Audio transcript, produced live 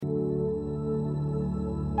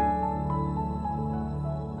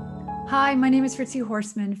Hi, my name is Fritzi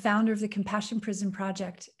Horstman, founder of the Compassion Prison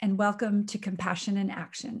Project, and welcome to Compassion in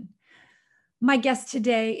Action. My guest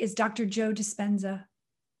today is Dr. Joe Dispenza.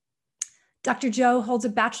 Dr. Joe holds a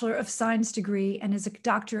Bachelor of Science degree and is a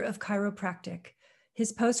doctor of chiropractic.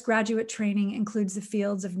 His postgraduate training includes the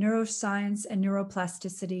fields of neuroscience and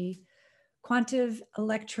neuroplasticity, quantitative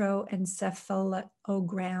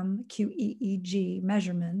electroencephalogram, QEEG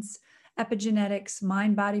measurements, epigenetics,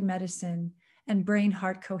 mind-body medicine, and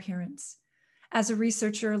brain-heart coherence. As a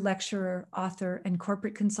researcher, lecturer, author, and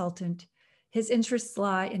corporate consultant, his interests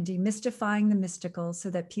lie in demystifying the mystical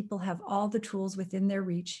so that people have all the tools within their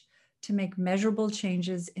reach to make measurable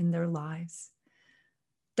changes in their lives.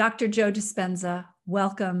 Dr. Joe Dispenza,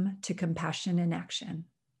 welcome to Compassion in Action.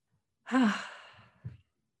 God.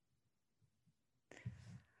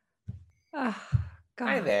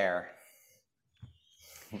 Hi there.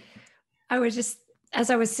 As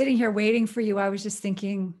I was sitting here waiting for you, I was just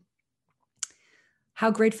thinking how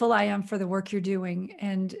grateful I am for the work you're doing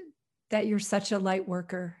and that you're such a light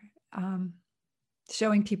worker,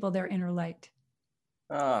 showing people their inner light.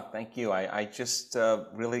 Oh, thank you. I just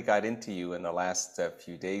really got into you in the last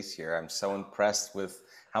few days here. I'm so impressed with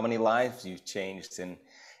how many lives you've changed and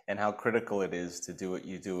how critical it is to do what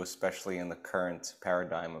you do, especially in the current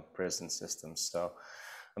paradigm of prison systems. So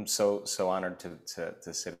I'm so honored to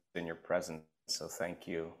sit in your presence. So thank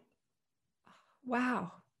you.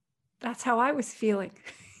 Wow. That's how I was feeling.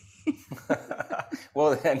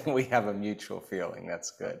 Well, then we have a mutual feeling.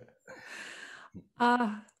 That's good.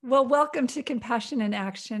 Well, welcome to Compassion in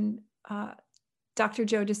Action, Dr.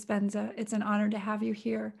 Joe Dispenza. It's an honor to have you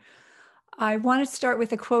here. I want to start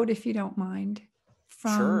with a quote, if you don't mind,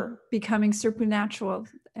 from Sure. Becoming Supernatural.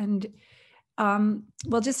 And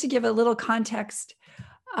well, just to give a little context,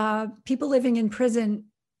 people living in prison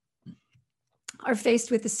are faced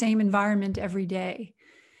with the same environment every day.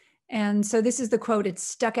 And so this is the quote. It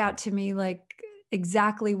stuck out to me like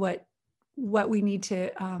exactly what we need to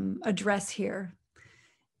address here.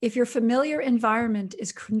 If your familiar environment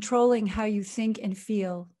is controlling how you think and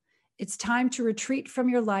feel, it's time to retreat from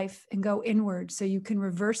your life and go inward so you can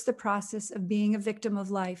reverse the process of being a victim of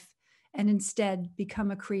life and instead become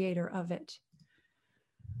a creator of it.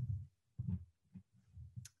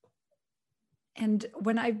 And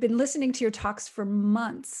when I've been listening to your talks for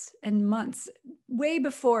months and months, way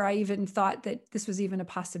before I even thought that this was even a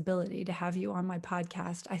possibility to have you on my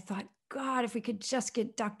podcast, I thought, God, if we could just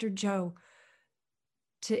get Dr. Joe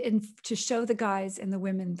to show the guys and the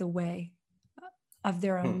women the way of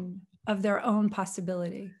their own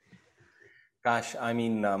possibility. Gosh, I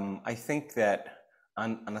mean, I think that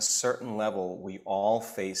on a certain level, we all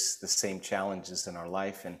face the same challenges in our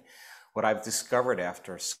life. And what I've discovered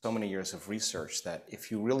after so many years of research, that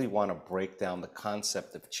if you really want to break down the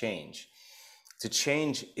concept of change, to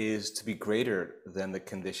change is to be greater than the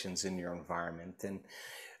conditions in your environment. And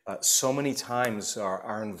so many times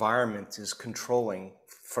our environment is controlling,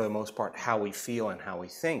 for the most part, how we feel and how we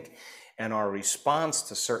think. And our response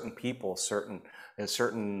to certain people, certain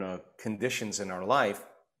conditions in our life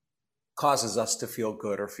causes us to feel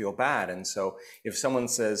good or feel bad. And so if someone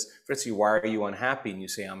says, Fritzi, why are you unhappy? And you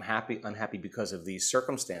say, I'm unhappy because of these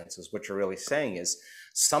circumstances. What you're really saying is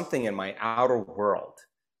something in my outer world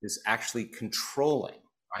is actually controlling.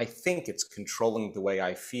 I think it's controlling the way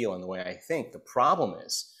I feel and the way I think. The problem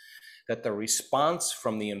is that the response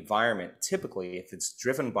from the environment, typically, if it's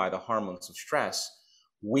driven by the hormones of stress,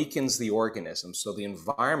 weakens the organism. So the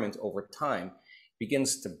environment over time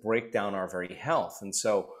begins to break down our very health. And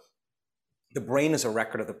so the brain is a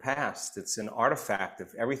record of the past. It's an artifact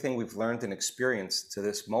of everything we've learned and experienced to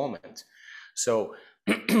this moment. So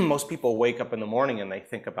most people wake up in the morning and they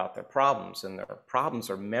think about their problems, and their problems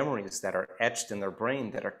are memories that are etched in their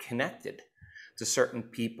brain that are connected to certain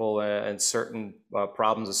people and certain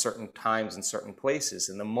problems at certain times and certain places.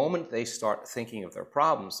 And the moment they start thinking of their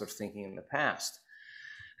problems, they're thinking in the past.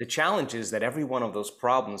 The challenge is that every one of those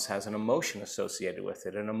problems has an emotion associated with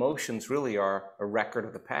it, and emotions really are a record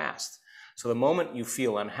of the past. So the moment you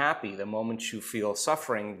feel unhappy, the moment you feel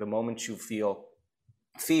suffering, the moment you feel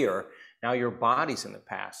fear, now your body's in the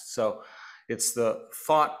past. So it's the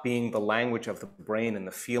thought being the language of the brain and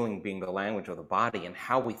the feeling being the language of the body, and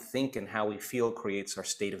how we think and how we feel creates our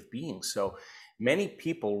state of being. So many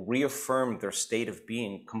people reaffirm their state of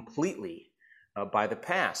being completely by the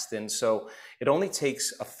past. And so it only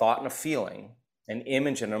takes a thought and a feeling, an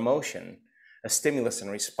image and emotion, a stimulus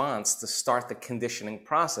and response to start the conditioning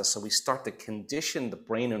process. So we start to condition the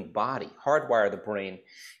brain and body, hardwire the brain,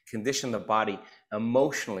 condition the body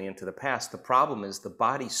emotionally into the past. The problem is the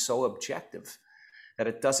body's so objective that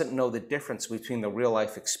it doesn't know the difference between the real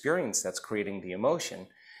life experience that's creating the emotion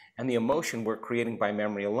and the emotion we're creating by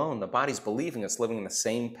memory alone. The body's believing it's living in the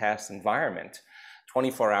same past environment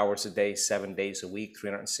 24 hours a day, 7 days a week,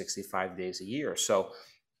 365 days a year. So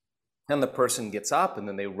then the person gets up and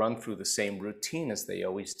then they run through the same routine as they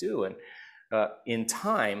always do. And in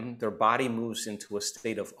time, their body moves into a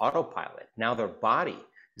state of autopilot. Now their body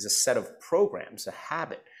is a set of programs, a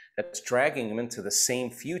habit that's dragging them into the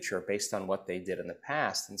same future based on what they did in the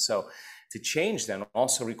past. And so to change then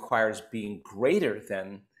also requires being greater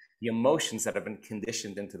than the emotions that have been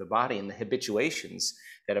conditioned into the body and the habituations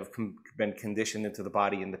that have been conditioned into the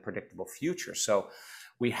body in the predictable future. So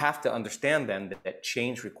we have to understand then that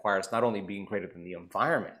change requires not only being greater than the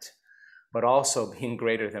environment, but also being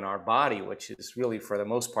greater than our body, which is really, for the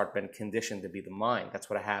most part, been conditioned to be the mind. That's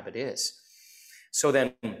what a habit is. So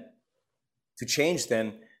then, to change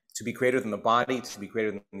then, to be greater than the body, to be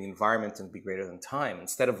greater than the environment, and to be greater than time,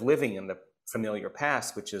 instead of living in the familiar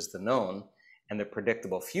past, which is the known, and the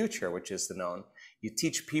predictable future, which is the known, you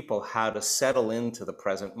teach people how to settle into the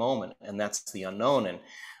present moment, and that's the unknown. And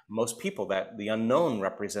most people, that the unknown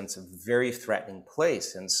represents a very threatening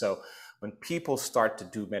place. And so when people start to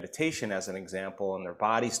do meditation, as an example, and their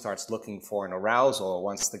body starts looking for an arousal or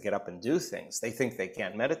wants to get up and do things, they think they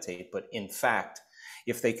can't meditate. But in fact,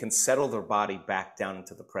 if they can settle their body back down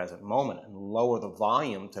into the present moment and lower the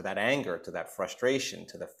volume to that anger, to that frustration,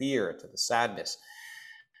 to the fear, to the sadness,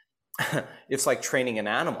 it's like training an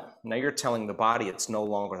animal. Now you're telling the body it's no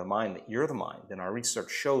longer the mind, that you're the mind. And our research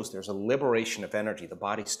shows there's a liberation of energy. The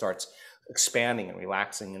body starts expanding and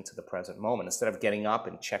relaxing into the present moment. Instead of getting up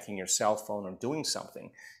and checking your cell phone or doing something,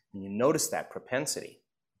 and you notice that propensity,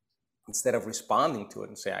 instead of responding to it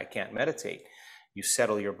and say, I can't meditate, you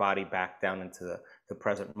settle your body back down into the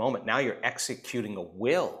present moment. Now you're executing a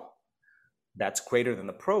will that's greater than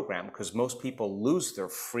the program, because most people lose their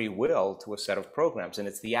free will to a set of programs. And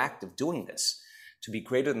it's the act of doing this, to be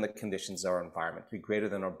greater than the conditions of our environment, to be greater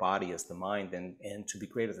than our body as the mind, and to be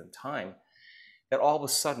greater than time, that all of a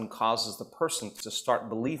sudden causes the person to start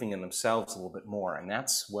believing in themselves a little bit more. And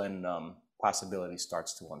that's when possibility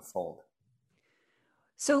starts to unfold.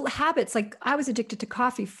 So habits, like I was addicted to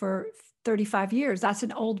coffee for 35 years. That's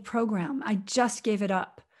an old program. I just gave it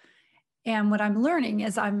up. And what I'm learning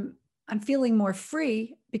is I'm feeling more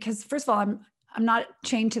free, because first of all, I'm not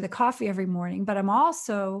chained to the coffee every morning, but I'm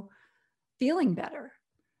also feeling better.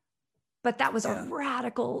 But that was a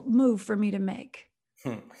radical move for me to make.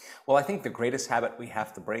 Well, I think the greatest habit we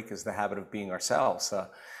have to break is the habit of being ourselves,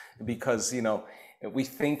 because, we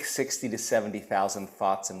think 60 to 70,000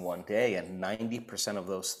 thoughts in one day, and 90% of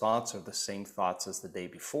those thoughts are the same thoughts as the day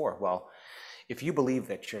before. Well, if you believe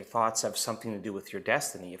that your thoughts have something to do with your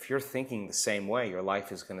destiny, if you're thinking the same way, your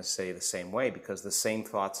life is going to stay the same way, because the same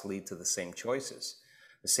thoughts lead to the same choices.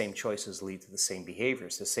 The same choices lead to the same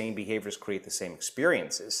behaviors. The same behaviors create the same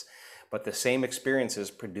experiences, but the same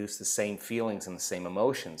experiences produce the same feelings and the same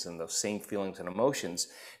emotions, and those same feelings and emotions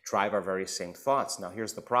drive our very same thoughts. Now,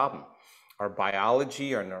 here's the problem. Our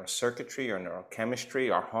biology, our neurocircuitry, our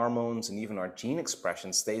neurochemistry, our hormones, and even our gene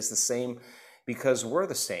expression stays the same because we're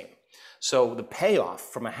the same. So the payoff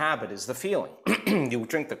from a habit is the feeling. You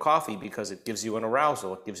drink the coffee because it gives you an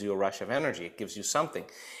arousal, it gives you a rush of energy, it gives you something.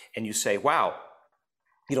 And you say, wow,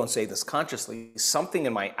 you don't say this consciously, something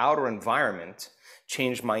in my outer environment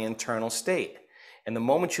changed my internal state. And the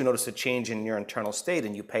moment you notice a change in your internal state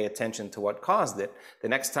and you pay attention to what caused it, the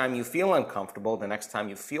next time you feel uncomfortable, the next time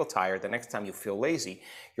you feel tired, the next time you feel lazy,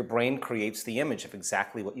 your brain creates the image of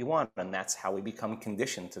exactly what you want. And that's how we become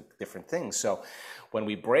conditioned to different things. So when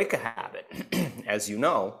we break a habit, as you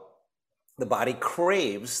know, the body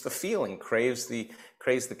craves the feeling, craves the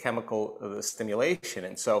chemical stimulation.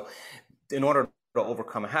 And so in order to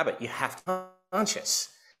overcome a habit, you have to be conscious.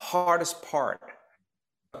 Hardest part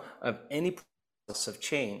of any of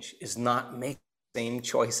change is not make the same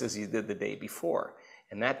choices you did the day before.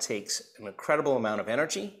 And that takes an incredible amount of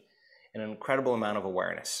energy and an incredible amount of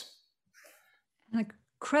awareness. An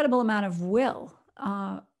incredible amount of will.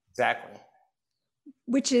 Exactly.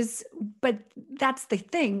 But that's the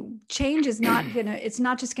thing. Change is it's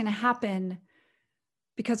not just gonna happen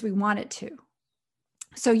because we want it to.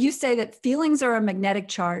 So you say that feelings are a magnetic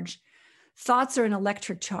charge, thoughts are an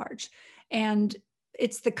electric charge, and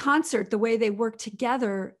it's the concert, the way they work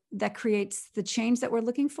together, that creates the change that we're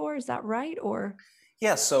looking for. Is that right? Or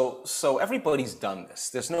yeah, so everybody's done this.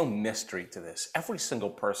 There's no mystery to this. Every single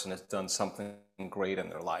person has done something great in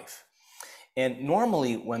their life. And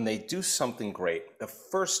normally when they do something great, the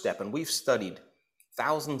first step, and we've studied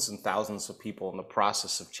thousands and thousands of people in the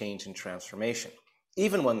process of change and transformation,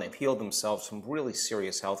 even when they've healed themselves from really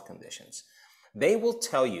serious health conditions, they will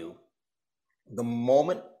tell you the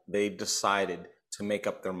moment they decided to make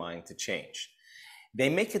up their mind to change. They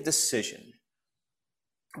make a decision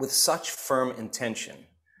with such firm intention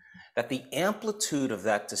that the amplitude of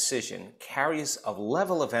that decision carries a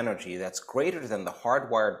level of energy that's greater than the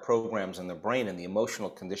hardwired programs in their brain and the emotional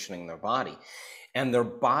conditioning in their body. And their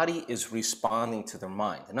body is responding to their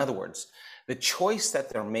mind. In other words, the choice that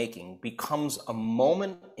they're making becomes a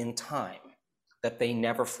moment in time that they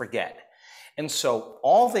never forget. And so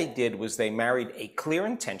all they did was they married a clear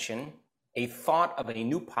intention, a thought of a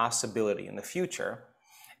new possibility in the future,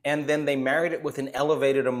 and then they married it with an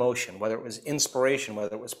elevated emotion, whether it was inspiration,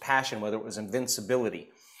 whether it was passion, whether it was invincibility.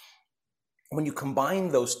 When you combine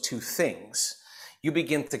those two things, you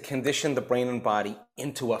begin to condition the brain and body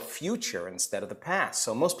into a future instead of the past.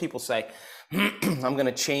 So most people say, I'm going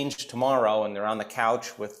to change tomorrow, and they're on the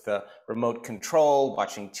couch with the remote control,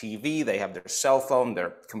 watching TV. They have their cell phone,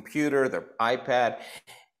 their computer, their iPad,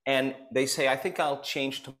 and they say, I think I'll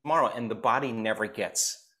change tomorrow, and the body never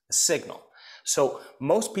gets a signal. So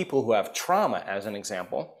most people who have trauma, as an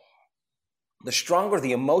example, the stronger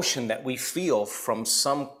the emotion that we feel from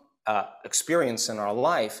some experience in our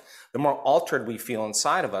life, the more altered we feel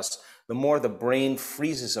inside of us, the more the brain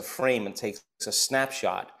freezes a frame and takes a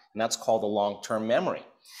snapshot, and that's called a long-term memory.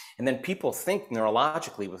 And then people think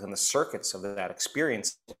neurologically within the circuits of that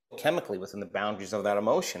experience, chemically within the boundaries of that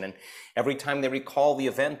emotion. And every time they recall the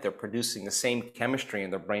event, they're producing the same chemistry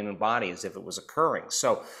in their brain and body as if it was occurring.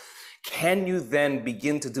 So can you then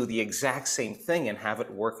begin to do the exact same thing and have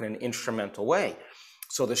it work in an instrumental way?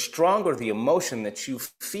 So the stronger the emotion that you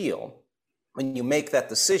feel when you make that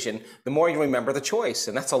decision, the more you remember the choice.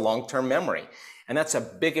 And that's a long-term memory. And that's a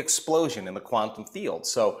big explosion in the quantum field.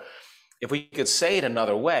 So if we could say it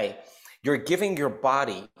another way, you're giving your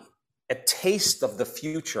body a taste of the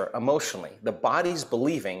future emotionally. The body's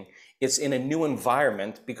believing it's in a new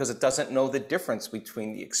environment because it doesn't know the difference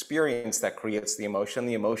between the experience that creates the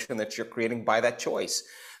emotion that you're creating by that choice.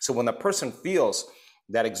 So when the person feels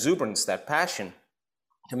that exuberance, that passion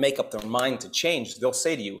to make up their mind to change, they'll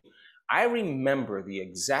say to you, I remember the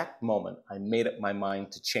exact moment I made up my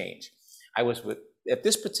mind to change. At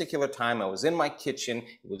this particular time, I was in my kitchen,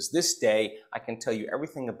 it was this day, I can tell you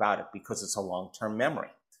everything about it because it's a long-term memory.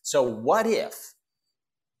 So what if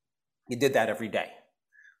you did that every day?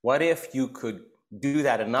 What if you could do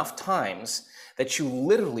that enough times that you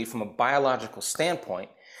literally, from a biological standpoint,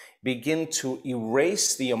 begin to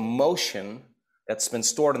erase the emotion that's been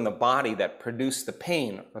stored in the body that produced the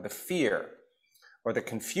pain or the fear or the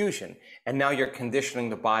confusion, and now you're conditioning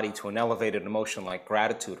the body to an elevated emotion like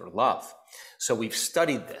gratitude or love. So we've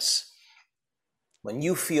studied this. When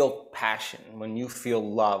you feel passion, when you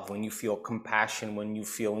feel love, when you feel compassion, when you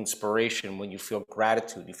feel inspiration, when you feel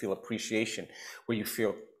gratitude, you feel appreciation, where you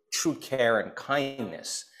feel true care and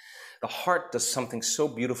kindness, the heart does something so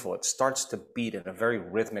beautiful. It starts to beat in a very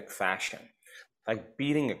rhythmic fashion, like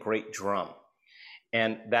beating a great drum.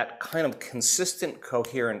 And that kind of consistent,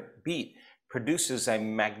 coherent beat produces a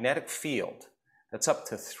magnetic field that's up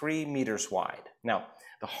to 3 meters wide. Now,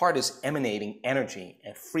 the heart is emanating energy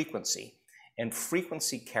and frequency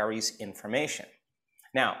carries information.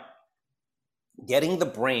 Now, getting the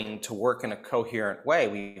brain to work in a coherent way,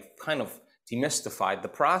 we've kind of demystified the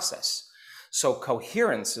process. So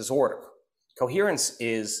coherence is order. Coherence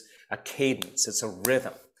is a cadence, it's a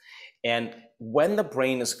rhythm. And when the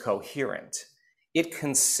brain is coherent, it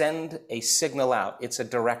can send a signal out. It's a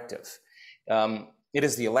directive. It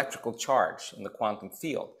is the electrical charge in the quantum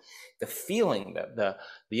field. The feeling,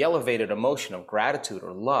 the elevated emotion of gratitude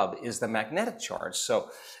or love is the magnetic charge. So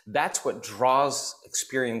that's what draws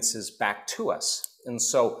experiences back to us. And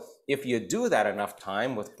so if you do that enough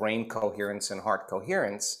time with brain coherence and heart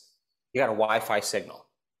coherence, you got a Wi-Fi signal.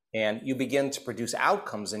 And you begin to produce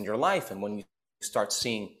outcomes in your life. And when you start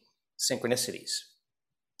seeing synchronicities,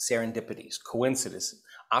 serendipities, coincidences,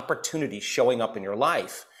 opportunities showing up in your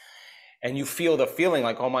life, and you feel the feeling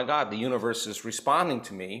like, oh my God, the universe is responding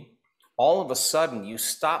to me, all of a sudden you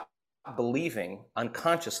stop believing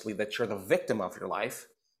unconsciously that you're the victim of your life,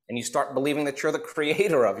 and you start believing that you're the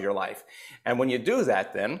creator of your life. And when you do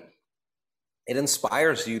that, then it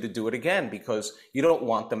inspires you to do it again because you don't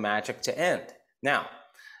want the magic to end. Now,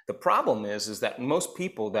 the problem is that most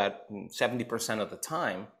people, that 70% of the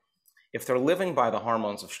time, if they're living by the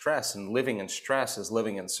hormones of stress, and living in stress is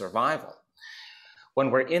living in survival, when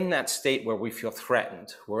we're in that state where we feel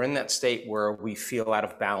threatened, we're in that state where we feel out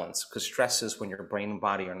of balance, because stress is when your brain and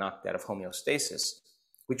body are knocked out of homeostasis.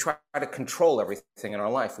 We try to control everything in our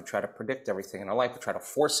life. We try to predict everything in our life. We try to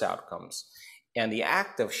force outcomes. And the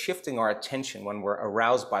act of shifting our attention when we're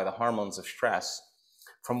aroused by the hormones of stress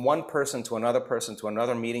from one person to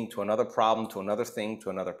another meeting, to another problem, to another thing, to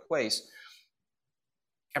another place,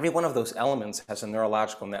 Every one of those elements has a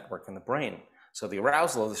neurological network in the brain. So the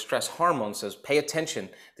arousal of the stress hormone says, pay attention,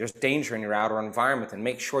 there's danger in your outer environment, and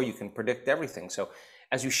make sure you can predict everything. So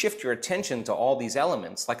as you shift your attention to all these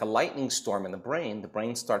elements, like a lightning storm in the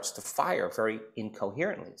brain starts to fire very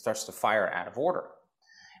incoherently. It starts to fire out of order.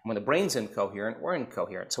 And when the brain's incoherent, we're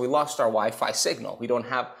incoherent. So we lost our Wi-Fi signal. We don't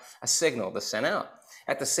have a signal to send out.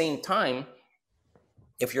 At the same time,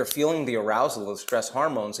 if you're feeling the arousal of the stress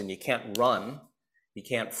hormones and you can't run, you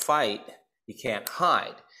can't fight, you can't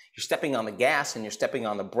hide, you're stepping on the gas and you're stepping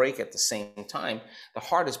on the brake at the same time, the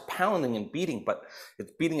heart is pounding and beating, but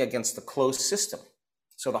it's beating against the closed system.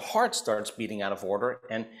 So the heart starts beating out of order,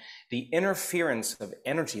 and the interference of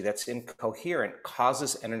energy that's incoherent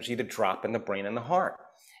causes energy to drop in the brain and the heart.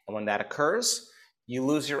 And when that occurs, you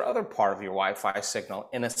lose your other part of your Wi-Fi signal.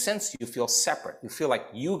 In a sense, you feel separate. You feel like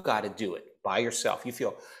you got to do it by yourself. You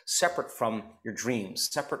feel separate from your dreams,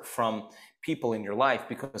 separate from people in your life,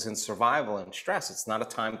 because in survival and stress, it's not a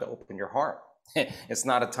time to open your heart. It's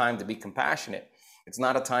not a time to be compassionate. It's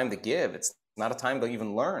not a time to give. It's not a time to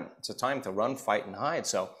even learn. It's a time to run, fight, and hide.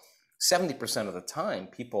 So 70% of the time,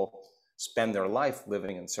 people spend their life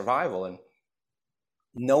living in survival, and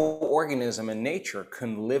no organism in nature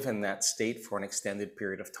can live in that state for an extended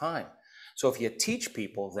period of time. So if you teach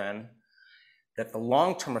people then that the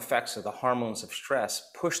long-term effects of the hormones of stress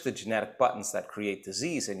push the genetic buttons that create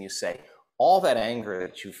disease, and you say, all that anger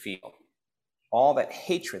that you feel, all that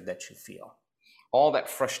hatred that you feel, all that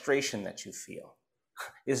frustration that you feel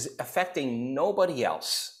is affecting nobody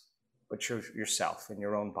else but yourself and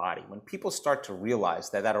your own body. When people start to realize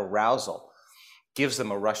that that arousal gives them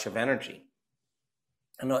a rush of energy,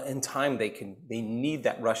 and in time they need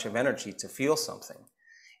that rush of energy to feel something,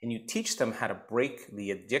 and you teach them how to break the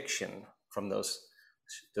addiction from those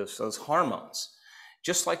hormones.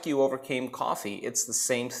 Just like you overcame coffee, it's the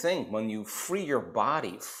same thing. When you free your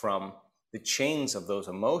body from the chains of those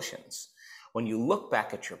emotions, when you look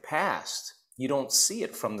back at your past, you don't see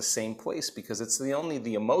it from the same place, because it's only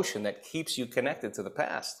the emotion that keeps you connected to the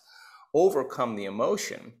past. Overcome the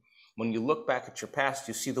emotion. When you look back at your past,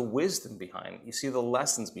 you see the wisdom behind it. You see the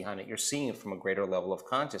lessons behind it. You're seeing it from a greater level of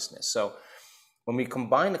consciousness. So when we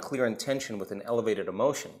combine a clear intention with an elevated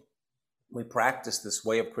emotion, we practice this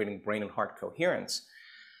way of creating brain and heart coherence.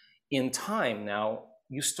 In time now,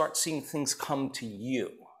 you start seeing things come to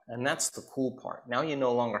you. And that's the cool part. Now you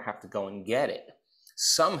no longer have to go and get it.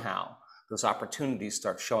 Somehow, those opportunities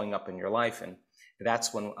start showing up in your life. And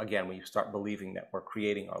that's when, again, we start believing that we're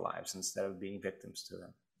creating our lives instead of being victims to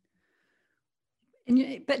them.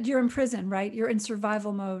 But you're in prison, right? You're in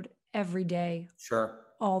survival mode every day. Sure.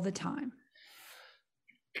 All the time.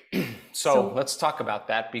 So let's talk about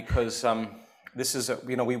that, because this is,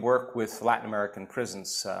 we work with Latin American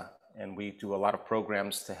prisons, and we do a lot of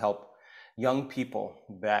programs to help young people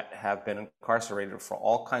that have been incarcerated for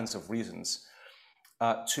all kinds of reasons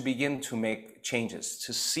to begin to make changes,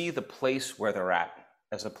 to see the place where they're at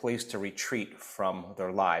as a place to retreat from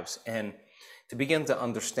their lives, and to begin to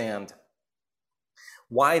understand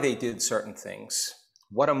why they did certain things,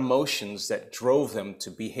 what emotions that drove them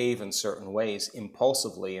to behave in certain ways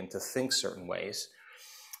impulsively and to think certain ways,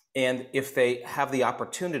 and if they have the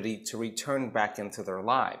opportunity to return back into their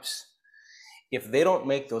lives. If they don't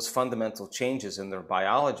make those fundamental changes in their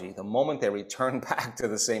biology, the moment they return back to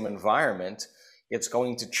the same environment, it's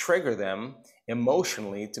going to trigger them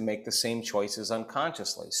emotionally to make the same choices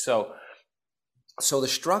unconsciously. So the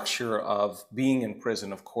structure of being in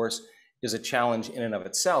prison, of course, is a challenge in and of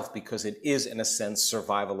itself, because it is, in a sense,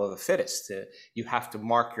 survival of the fittest. You have to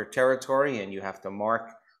mark your territory, and you have to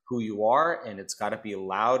mark who you are, and it's got to be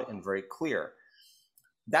loud and very clear.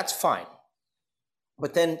 That's fine.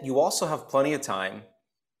 But then you also have plenty of time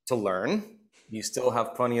to learn. You still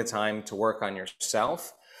have plenty of time to work on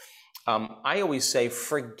yourself. I always say,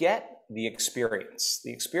 forget the experience.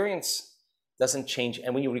 The experience doesn't change.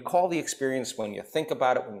 And when you recall the experience, when you think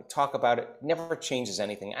about it, when you talk about it, it never changes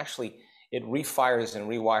anything. Actually, it refires and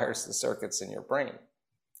rewires the circuits in your brain.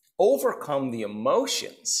 Overcome the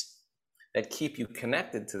emotions that keep you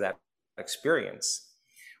connected to that experience.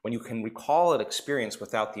 When you can recall an experience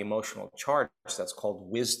without the emotional charge, that's called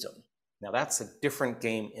wisdom. Now that's a different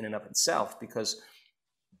game in and of itself, because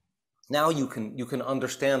now you can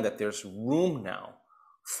understand that there's room now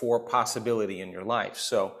for possibility in your life.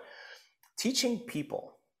 So teaching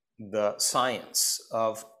people the science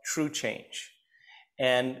of true change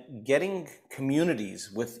and getting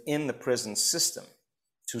communities within the prison system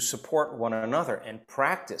to support one another and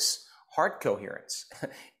practice heart coherence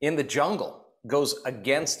in the jungle goes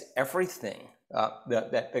against everything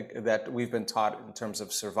that we've been taught in terms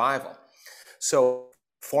of survival. So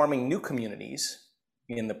forming new communities,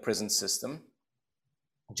 in the prison system,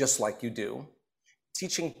 just like you do,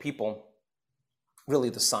 teaching people really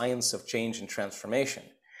the science of change and transformation,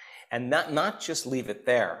 and not just leave it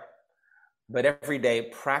there, but every day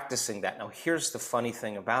practicing that. Now, here's the funny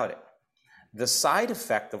thing about it. The side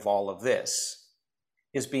effect of all of this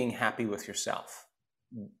is being happy with yourself.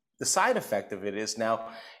 The side effect of it is now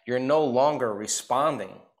you're no longer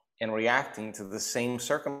responding and reacting to the same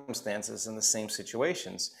circumstances and the same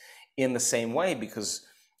situations in the same way, because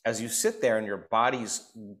as you sit there and your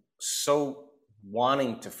body's so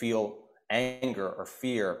wanting to feel anger or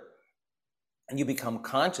fear, and you become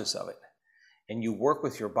conscious of it, and you work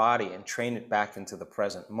with your body and train it back into the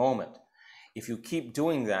present moment. If you keep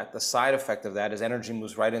doing that, the side effect of that is energy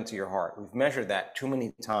moves right into your heart. We've measured that too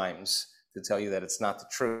many times to tell you that it's not the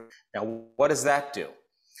truth. Now, what does that do?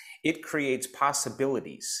 It creates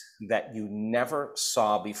possibilities that you never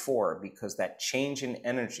saw before, because that change in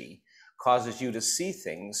energy causes you to see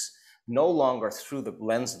things no longer through the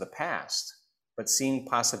lens of the past, but seeing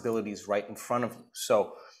possibilities right in front of you.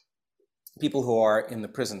 So people who are in the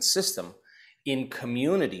prison system, in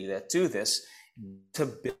community that do this,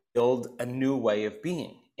 to build a new way of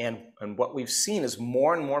being. And what we've seen is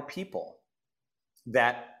more and more people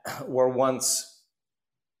that were once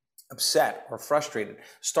upset or frustrated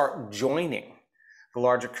start joining the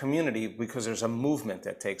larger community, because there's a movement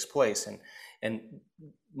that takes place. And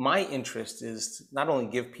my interest is to not only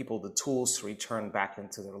give people the tools to return back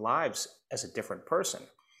into their lives as a different person,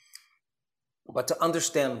 but to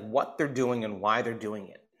understand what they're doing and why they're doing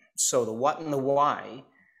it. So the what and the why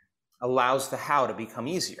allows the how to become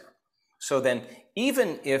easier. So then,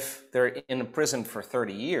 even if they're in prison for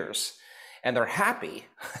 30 years and they're happy,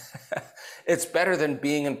 it's better than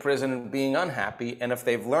being in prison and being unhappy. And if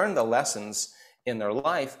they've learned the lessons in their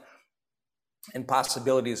life and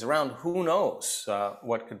possibilities around, who knows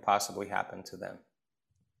what could possibly happen to them.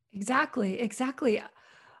 Exactly.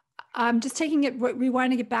 I'm just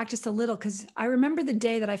rewinding it back just a little, because I remember the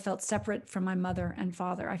day that I felt separate from my mother and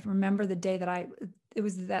father. I remember the day that it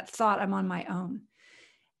was that thought, I'm on my own.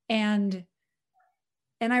 And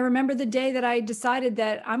I remember the day that I decided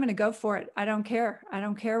that I'm going to go for it. I don't care. I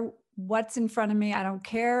don't care what's in front of me. I don't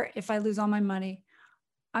care if I lose all my money.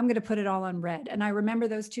 I'm going to put it all on red. And I remember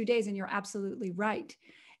those 2 days, and you're absolutely right.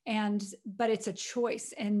 But it's a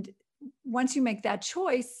choice. And once you make that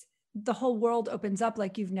choice, the whole world opens up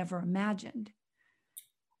like you've never imagined.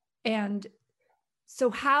 And so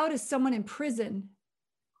how does someone in prison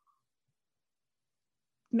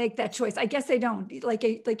make that choice? I guess they don't.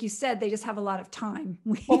 Like you said, they just have a lot of time.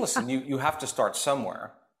 Well, listen, you have to start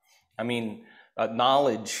somewhere. I mean,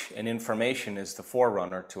 knowledge and information is the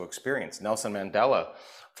forerunner to experience. Nelson Mandela,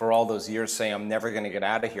 for all those years, saying, I'm never going to get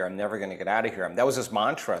out of here. I'm never going to get out of here. That was his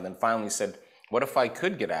mantra. And then finally said, what if I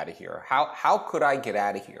could get out of here? How could I get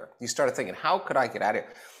out of here? You started thinking, how could I get out of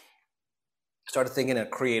here? Started thinking in a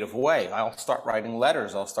creative way. I'll start writing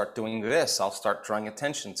letters. I'll start doing this. I'll start drawing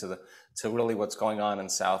attention to really what's going on in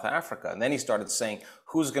South Africa. And then he started saying,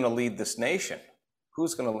 who's going to lead this nation?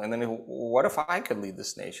 And then what if I could lead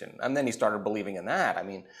this nation? And then he started believing in that. I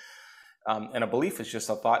mean, and a belief is just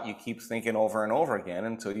a thought you keep thinking over and over again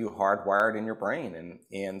until you hardwire it in your brain.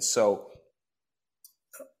 And so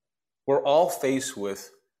we're all faced with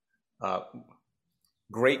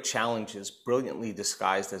great challenges, brilliantly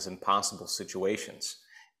disguised as impossible situations.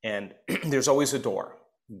 And there's always a door.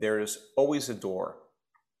 There's always a door.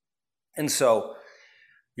 And so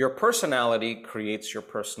your personality creates your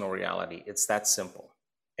personal reality. It's that simple.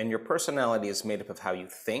 And your personality is made up of how you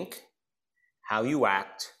think, how you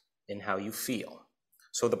act, and how you feel.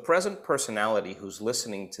 So the present personality who's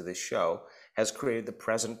listening to this show has created the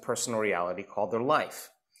present personal reality called their life,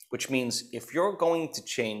 which means if you're going to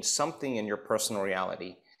change something in your personal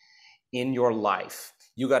reality, in your life,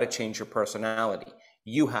 you got to change your personality.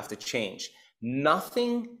 You have to change.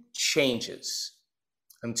 Nothing changes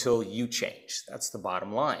until you change. That's the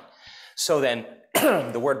bottom line. So then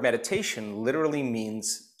the word meditation literally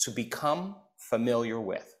means to become familiar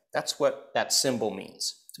with. That's what that symbol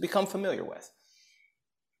means, to become familiar with.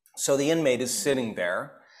 So the inmate is sitting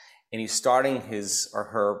there and he's starting his or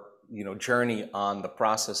her journey on the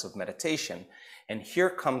process of meditation. And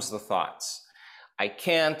here comes the thoughts. I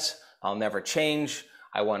can't, I'll never change.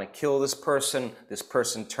 I want to kill this person. This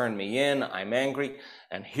person turned me in. I'm angry.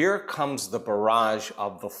 And here comes the barrage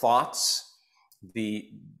of the thoughts, the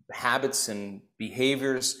habits and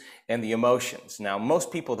behaviors, and the emotions. Now,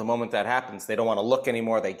 most people, the moment that happens, they don't want to look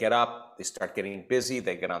anymore. They get up, they start getting busy,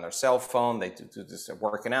 they get on their cell phone, they do this, they're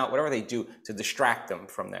working out, whatever they do to distract them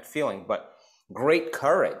from that feeling. But great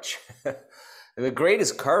courage, the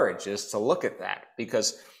greatest courage is to look at that,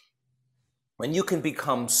 because when you can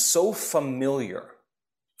become so familiar,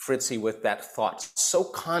 Fritzi, with that thought, so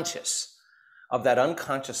conscious of that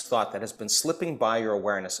unconscious thought that has been slipping by your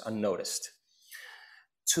awareness unnoticed,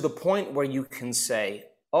 to the point where you can say,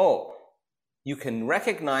 oh, you can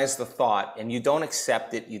recognize the thought and you don't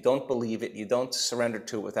accept it, you don't believe it, you don't surrender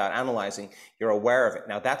to it without analyzing, you're aware of it.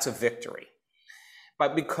 Now that's a victory.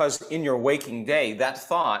 But because in your waking day, that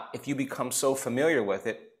thought, if you become so familiar with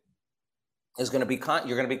it, is going to be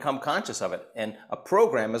you're going to become conscious of it. And a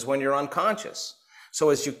program is when you're unconscious. So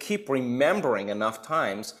as you keep remembering enough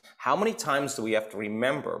times, how many times do we have to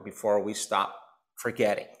remember before we stop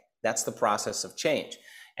forgetting? That's the process of change.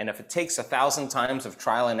 And if it takes 1,000 times of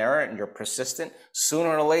trial and error and you're persistent, sooner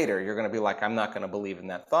or later, you're going to be like, I'm not going to believe in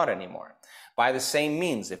that thought anymore. By the same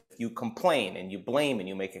means, if you complain and you blame and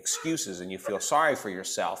you make excuses and you feel sorry for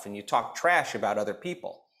yourself and you talk trash about other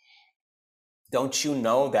people, don't you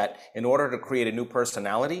know that in order to create a new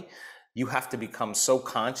personality, you have to become so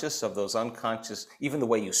conscious of those unconscious, even the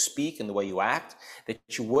way you speak and the way you act, that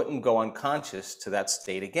you wouldn't go unconscious to that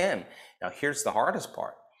state again. Now, here's the hardest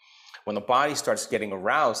part. When the body starts getting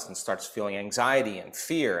aroused and starts feeling anxiety and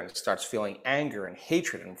fear and starts feeling anger and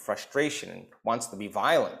hatred and frustration and wants to be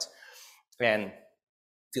violent and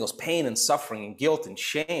feels pain and suffering and guilt and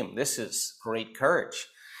shame, this is great courage.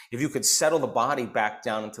 If you could settle the body back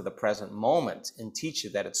down into the present moment and teach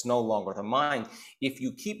it that it's no longer the mind, if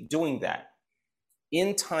you keep doing that,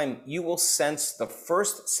 in time, you will sense the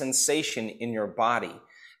first sensation in your body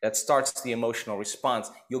that starts the emotional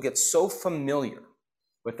response. You'll get so familiar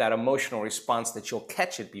with that emotional response that you'll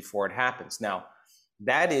catch it before it happens. Now,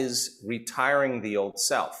 that is retiring the old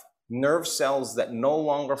self. Nerve cells that no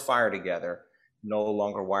longer fire together no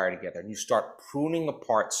longer wire together. And you start pruning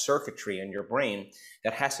apart circuitry in your brain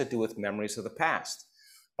that has to do with memories of the past.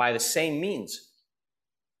 By the same means,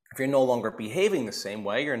 if you're no longer behaving the same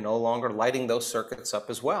way, you're no longer lighting those circuits up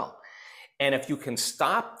as well. And if you can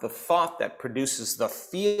stop the thought that produces the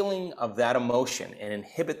feeling of that emotion and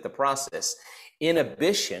inhibit the process,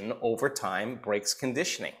 inhibition over time breaks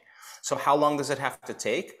conditioning. So how long does it have to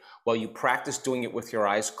take? Well, you practice doing it with your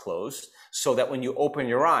eyes closed so that when you open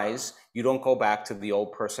your eyes, you don't go back to the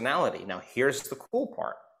old personality. Now, here's the cool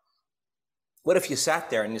part. What if you sat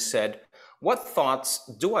there and you said, what thoughts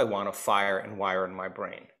do I want to fire and wire in my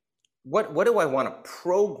brain? What do I want to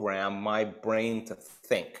program my brain to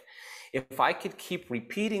think? If I could keep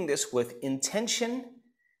repeating this with intention,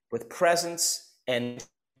 with presence, and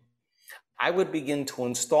I would begin to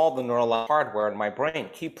install the neural hardware in my brain.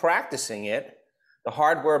 Keep practicing it. The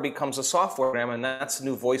hardware becomes a software program, and that's a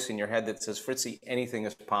new voice in your head that says, Fritzi, anything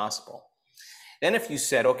is possible. Then if you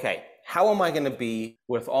said, okay, how am I going to be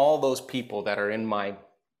with all those people that are in my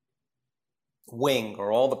wing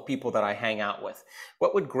or all the people that I hang out with?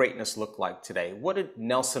 What would greatness look like today? What did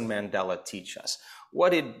Nelson Mandela teach us?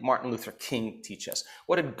 What did Martin Luther King teach us?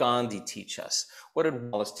 What did Gandhi teach us? What did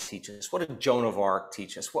Wallace teach us? What did Joan of Arc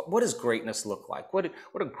teach us? What does greatness look like? What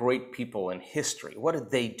are great people in history? What did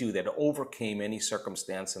they do that overcame any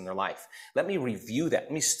circumstance in their life? Let me review that.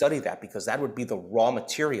 Let me study that, because that would be the raw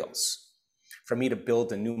materials for me to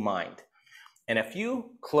build a new mind. And if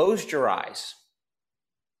you closed your eyes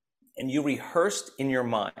and you rehearsed in your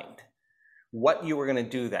mind what you were going to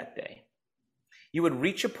do that day, you would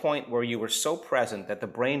reach a point where you were so present that the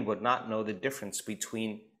brain would not know the difference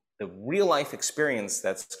between the real life experience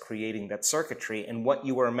that's creating that circuitry and what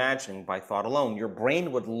you were imagining by thought alone. Your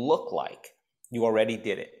brain would look like you already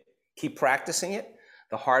did it. Keep practicing it.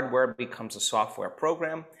 The hardware becomes a software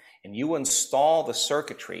program, and you install the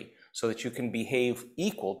circuitry so that you can behave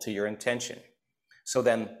equal to your intention. So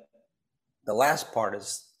then the last part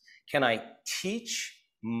is, can I teach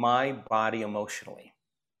my body emotionally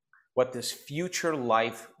what this future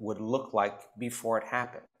life would look like before it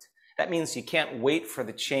happened? That means you can't wait for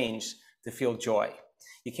the change to feel joy.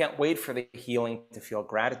 You can't wait for the healing to feel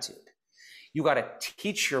gratitude. You got to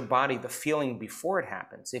teach your body the feeling before it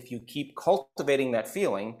happens. If you keep cultivating that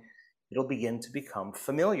feeling, it'll begin to become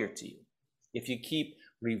familiar to you. If you keep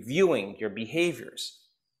reviewing your behaviors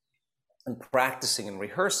and practicing and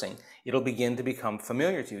rehearsing, it'll begin to become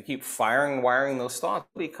familiar to you. Keep firing and wiring those thoughts,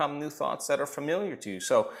 become new thoughts that are familiar to you.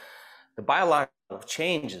 So the biological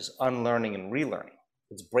change is unlearning and relearning.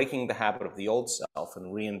 It's breaking the habit of the old self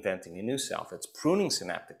and reinventing a new self. It's pruning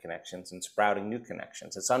synaptic connections and sprouting new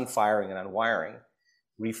connections. It's unfiring and unwiring,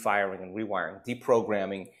 refiring and rewiring,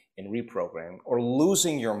 deprogramming and reprogramming, or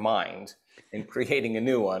losing your mind and creating a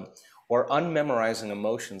new one, or unmemorizing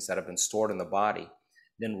emotions that have been stored in the body,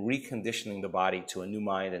 then reconditioning the body to a new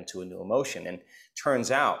mind and to a new emotion. And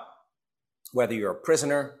turns out, whether you're a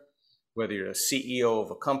prisoner whether you're a CEO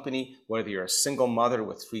of a company, whether you're a single mother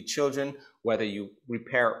with 3 children, whether you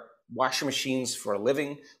repair washing machines for a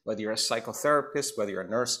living, whether you're a psychotherapist, whether you're a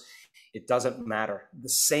nurse, it doesn't matter. The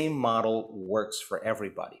same model works for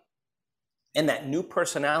everybody. And that new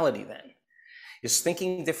personality then is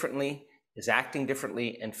thinking differently, is acting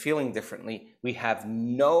differently, and feeling differently. We have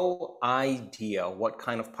no idea what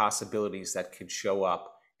kind of possibilities that could show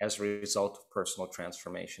up as a result of personal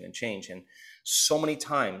transformation and change. And so many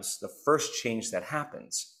times, the first change that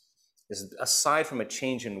happens is, aside from a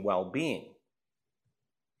change in well-being,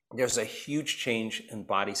 there's a huge change in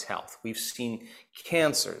body's health. We've seen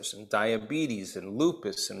cancers and diabetes and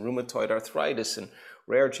lupus and rheumatoid arthritis and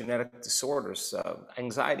rare genetic disorders,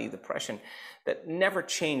 anxiety, depression, that never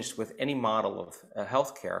changed with any model of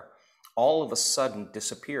healthcare, all of a sudden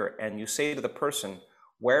disappear. And you say to the person,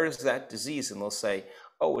 where is that disease? And they'll say,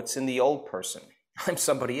 oh, it's in the old person. I'm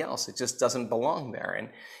somebody else. It just doesn't belong there.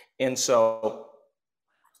 And so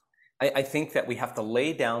I think that we have to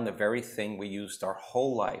lay down the very thing we used our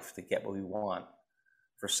whole life to get what we want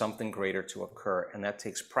for something greater to occur. And that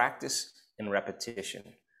takes practice and repetition.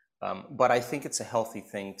 But I think it's a healthy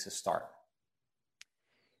thing to start.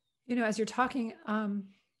 You know, as you're talking,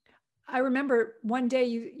 I remember one day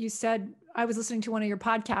you said, I was listening to one of your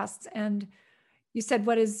podcasts, and you said,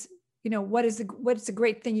 what is the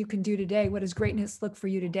great thing you can do today? What does greatness look for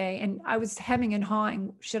you today? And I was hemming and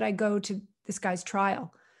hawing, should I go to this guy's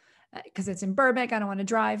trial? Because it's in Burbank, I don't want to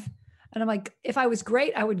drive. And I'm like, if I was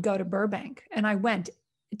great, I would go to Burbank. And I went.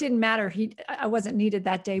 It didn't matter. I wasn't needed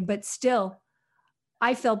that day, but still,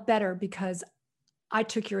 I felt better because I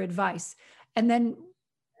took your advice. And then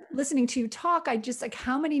listening to you talk, I just like,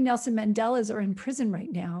 how many Nelson Mandelas are in prison right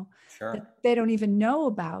now that they don't even know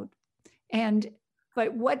about?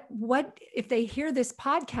 But what if they hear this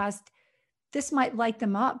podcast, this might light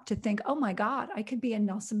them up to think, oh my God, I could be a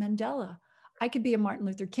Nelson Mandela. I could be a Martin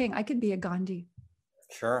Luther King. I could be a Gandhi.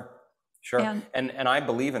 Sure. And I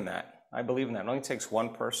believe in that. I believe in that. It only takes one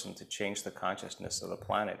person to change the consciousness of the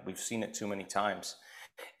planet. We've seen it too many times.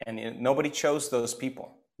 And nobody chose those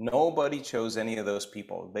people. Nobody chose any of those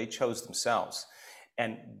people. They chose themselves.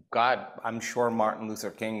 And God, I'm sure Martin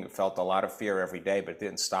Luther King felt a lot of fear every day, but it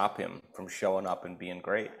didn't stop him from showing up and being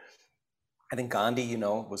great. I think Gandhi,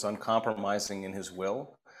 was uncompromising in his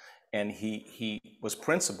will. And he was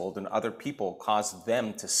principled, and other people caused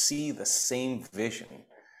them to see the same vision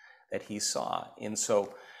that he saw. And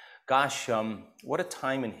so, gosh, what a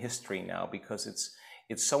time in history now, because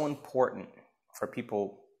it's so important for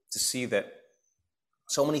people to see that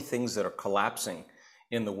so many things that are collapsing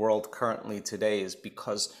in the world currently today is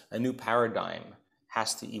because a new paradigm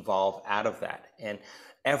has to evolve out of that. And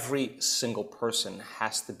every single person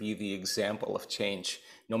has to be the example of change,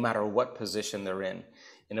 no matter what position they're in.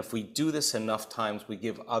 And if we do this enough times, we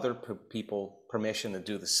give other people permission to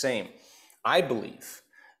do the same. I believe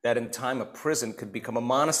that in time, a prison could become a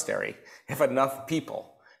monastery if enough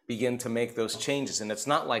people begin to make those changes. And it's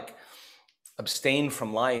not like abstain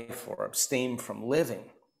from life or abstain from living,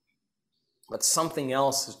 but something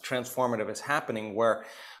else is transformative is happening where,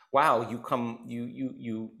 wow,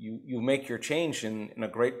 you make your change in a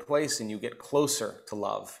great place, and you get closer to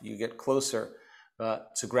love. You get closer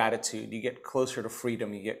to gratitude, you get closer to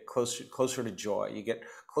freedom, you get closer to joy, you get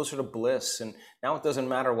closer to bliss. And now it doesn't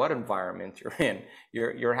matter what environment you're in,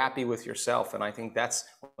 you're happy with yourself. And I think that's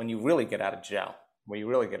when you really get out of jail, when you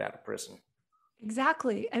really get out of prison.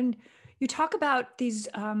 Exactly. And you talk about these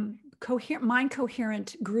mind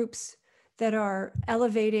coherent groups that are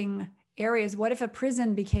elevating areas. What if a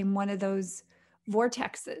prison became one of those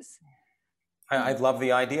vortexes? I love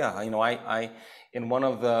the idea. I in one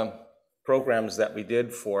of the programs that we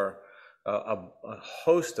did for a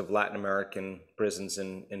host of Latin American prisons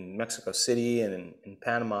in Mexico City and in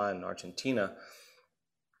Panama and Argentina,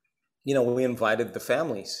 we invited the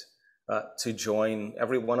families to join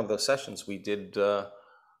every one of those sessions. We did a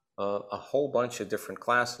whole bunch of different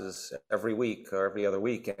classes every week or every other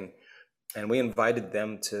week, and we invited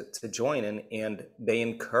them to join, and they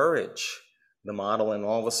encourage the model, and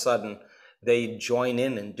all of a sudden they join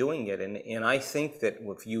in doing it. And I think that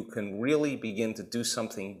if you can really begin to do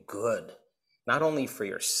something good, not only for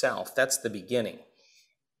yourself, that's the beginning.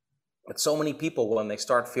 But so many people, when they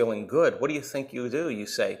start feeling good, what do you think you do? You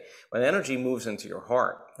say, when energy moves into your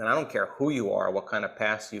heart, and I don't care who you are, what kind of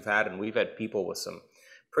past you've had, and we've had people with some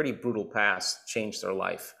pretty brutal past change their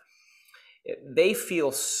life. They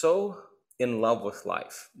feel so in love with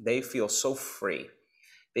life. They feel so free.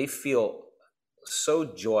 They feel so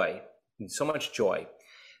much joy,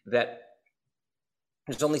 that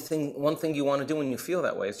There's only one thing you want to do when you feel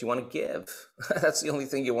that way is you want to give. That's the only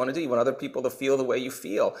thing you want to do. You want other people to feel the way you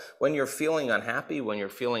feel. When you're feeling unhappy, when you're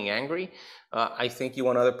feeling angry, I think you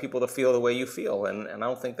want other people to feel the way you feel. And I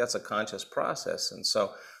don't think that's a conscious process. And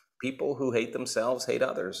so people who hate themselves hate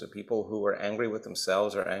others. People who are angry with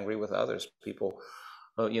themselves are angry with others. People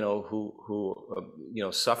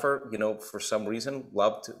who suffer, for some reason,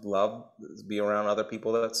 love to be around other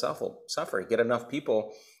people that suffer. Get enough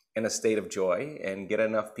people in a state of joy and get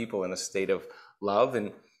enough people in a state of love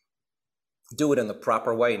and do it in the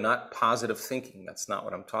proper way, not positive thinking. That's not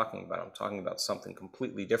what I'm talking about. I'm talking about something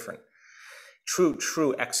completely different.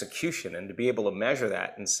 True execution, and to be able to measure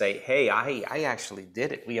that and say, hey, I actually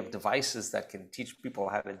did it. We have devices that can teach people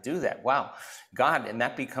how to do that. Wow, God, and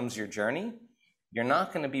that becomes your journey. You're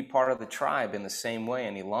not going to be part of the tribe in the same way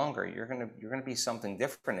any longer. You're going to be something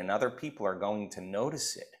different, and other people are going to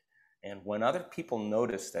notice it. And when other people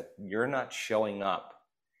notice that you're not showing up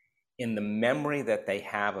in the memory that they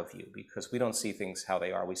have of you, because we don't see things how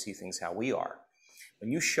they are, we see things how we are.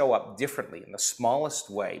 When you show up differently in the smallest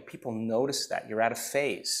way, people notice that. You're out of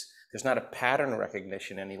phase. There's not a pattern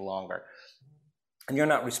recognition any longer. And you're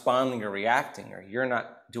not responding or reacting, or you're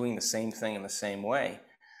not doing the same thing in the same way.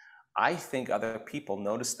 I think other people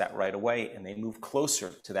notice that right away, and they move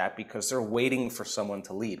closer to that because they're waiting for someone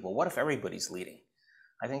to lead. Well, what if everybody's leading?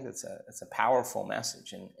 I think it's a powerful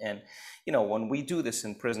message. And when we do this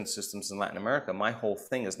in prison systems in Latin America, my whole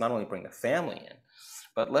thing is not only bring the family in,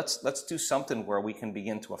 but let's do something where we can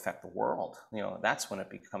begin to affect the world. That's when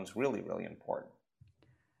it becomes really, really important.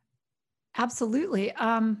 Absolutely.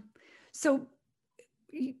 So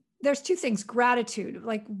there's two things. Gratitude.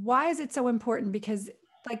 Like, why is it so important? Because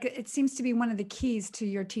it seems to be one of the keys to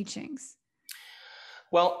your teachings.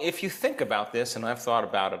 Well, if you think about this, and I've thought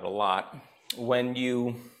about it a lot, when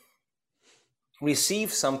you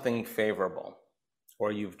receive something favorable,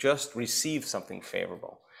 or you've just received something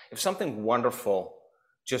favorable, if something wonderful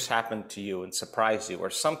just happened to you and surprised you, or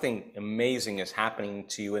something amazing is happening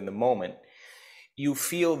to you in the moment, you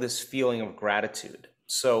feel this feeling of gratitude.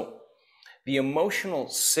 So the emotional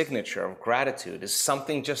signature of gratitude is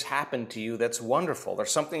something just happened to you that's wonderful, or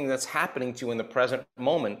something that's happening to you in the present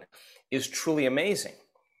moment is truly amazing.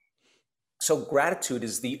 So gratitude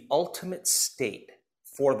is the ultimate state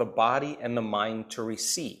for the body and the mind to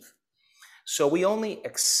receive. So we only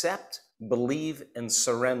accept, believe, and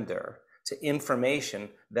surrender to information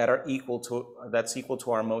that's equal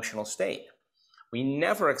to our emotional state. We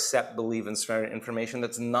never accept, believe, and surrender information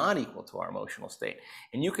that's not equal to our emotional state.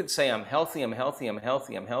 And you could say, I'm healthy, I'm healthy, I'm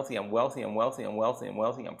healthy, I'm healthy, I'm wealthy, I'm wealthy, I'm wealthy, I'm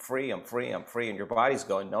wealthy, I'm free, I'm free, I'm free. And your body's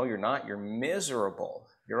going, no, you're not. You're miserable.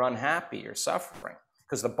 You're unhappy. You're suffering.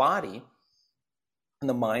 Because the body and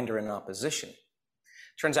the mind are in opposition.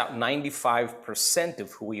 Turns out 95%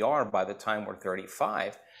 of who we are by the time we're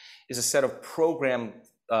 35 is a set of programmed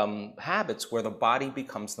habits where the body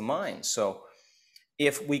becomes the mind. So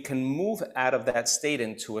if we can move out of that state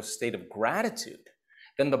into a state of gratitude,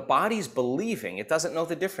 then the body's believing. It doesn't know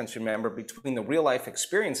the difference, remember, between the real life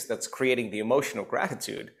experience that's creating the emotional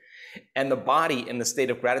gratitude and the body in the state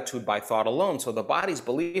of gratitude by thought alone. So the body's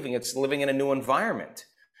believing it's living in a new environment.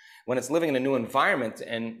 When it's living in a new environment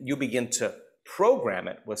and you begin to program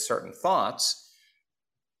it with certain thoughts,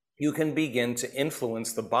 you can begin to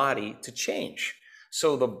influence the body to change.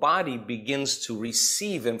 So the body begins to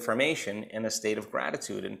receive information in a state of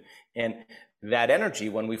gratitude. And that energy,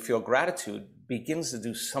 when we feel gratitude, begins to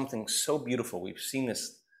do something so beautiful. We've seen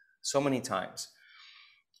this so many times.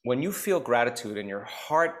 When you feel gratitude and your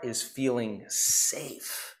heart is feeling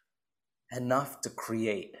safe enough to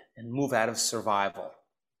create and move out of survival,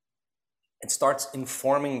 it starts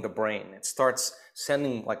informing the brain. It starts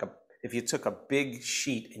sending if you took a big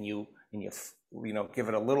sheet and you give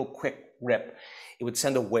it a little quick rip, it would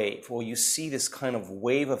send a wave. Well, you see this kind of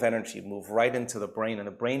wave of energy move right into the brain, and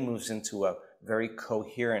the brain moves into a very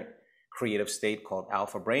coherent creative state called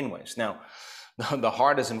alpha brainwaves. Now, the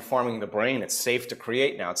heart is informing the brain it's safe to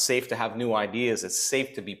create now. It's safe to have new ideas. It's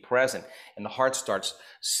safe to be present. And the heart starts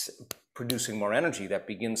producing more energy that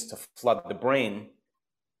begins to flood the brain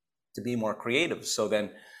to be more creative. So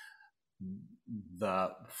then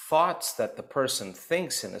the thoughts that the person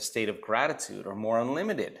thinks in a state of gratitude are more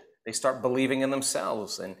unlimited. They start believing in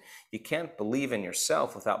themselves, and you can't believe in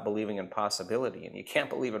yourself without believing in possibility, and you can't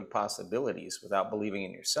believe in possibilities without believing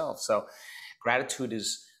in yourself. So gratitude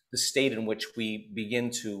is the state in which we begin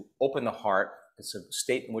to open the heart. It's a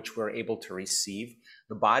state in which we're able to receive.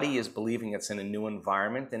 The body is believing it's in a new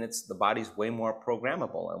environment, and the body's way more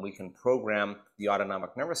programmable, and we can program the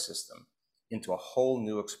autonomic nervous system into a whole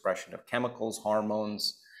new expression of chemicals,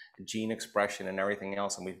 hormones, gene expression and everything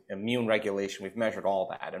else, and immune regulation, we've measured all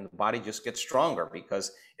that, and the body just gets stronger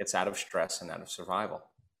because it's out of stress and out of survival.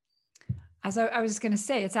 As I was going to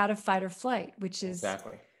say, it's out of fight or flight, which is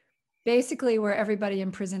exactly basically where everybody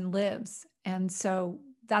in prison lives. And so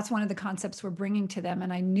that's one of the concepts we're bringing to them.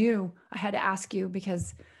 And I knew I had to ask you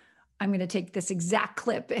because I'm going to take this exact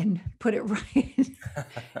clip and put it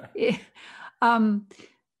right.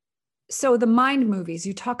 So the mind movies,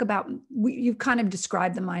 you talk about, you've kind of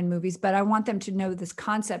described the mind movies, but I want them to know this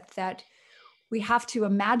concept that we have to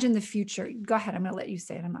imagine the future. Go ahead. I'm going to let you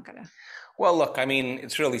say it. I'm not going to. Well, look, I mean,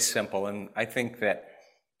 it's really simple. And I think that,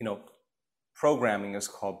 programming is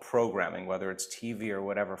called programming, whether it's TV or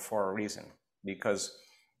whatever, for a reason. Because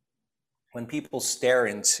when people stare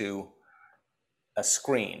into a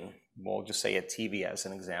screen, we'll just say a TV as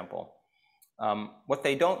an example, what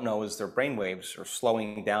they don't know is their brainwaves are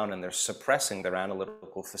slowing down and they're suppressing their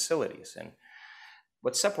analytical facilities. And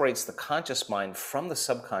what separates the conscious mind from the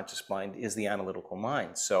subconscious mind is the analytical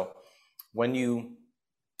mind. So when you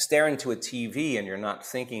stare into a TV and you're not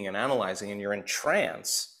thinking and analyzing and you're in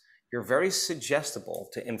trance, you're very suggestible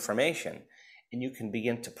to information, and you can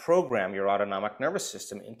begin to program your autonomic nervous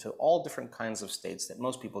system into all different kinds of states that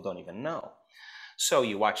most people don't even know. So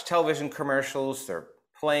you watch television commercials, they're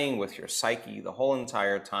playing with your psyche the whole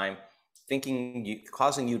entire time,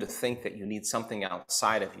 causing you to think that you need something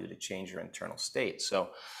outside of you to change your internal state.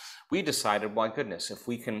 So we decided, my goodness, if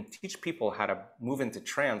we can teach people how to move into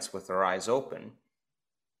trance with their eyes open,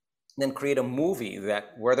 then create a movie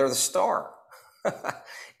where they're the star.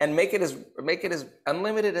 And make it as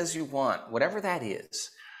unlimited as you want, whatever that is,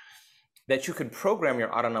 that you could program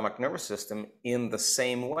your autonomic nervous system in the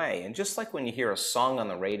same way. And just like when you hear a song on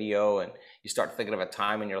the radio and you start thinking of a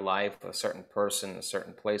time in your life, a certain person, a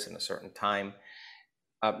certain place, and a certain time,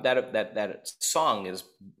 that song is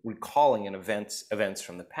recalling an events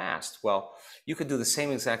from the past. Well, you could do the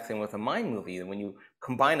same exact thing with a mind movie. And when you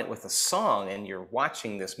combine it with a song and you're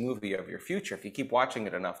watching this movie of your future, if you keep watching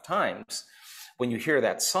it enough times, when you hear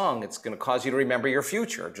that song, it's going to cause you to remember your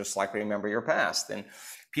future, just like remember your past. And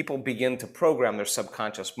people begin to program their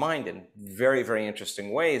subconscious mind in very, very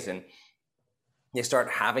interesting ways. And they start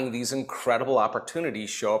having these incredible opportunities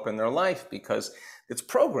show up in their life because it's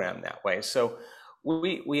programmed that way. So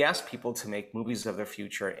we ask people to make movies of their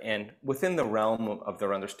future, and within the realm of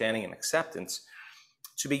their understanding and acceptance,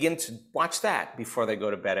 to begin to watch that before they go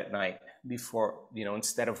to bed at night, before,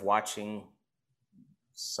 instead of watching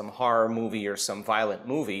some horror movie or some violent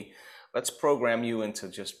movie, let's program you into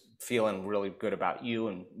just feeling really good about you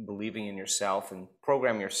and believing in yourself, and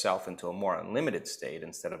program yourself into a more unlimited state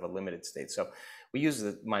instead of a limited state. So we use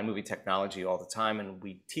the mind movie technology all the time, and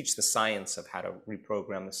we teach the science of how to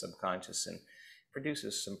reprogram the subconscious, and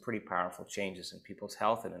produces some pretty powerful changes in people's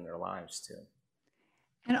health and in their lives too.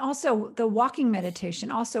 And also the walking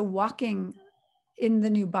meditation, also walking in the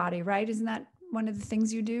new body, right? Isn't that one of the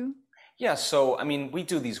things you do? Yeah, so I mean, we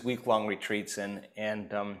do these week-long retreats and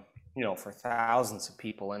for thousands of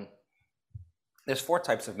people, and there's 4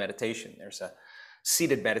 types of meditation. There's a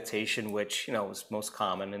seated meditation, which is most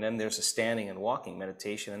common, and then there's a standing and walking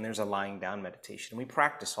meditation, and there's a lying down meditation. We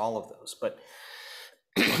practice all of those, but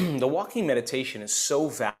the walking meditation is so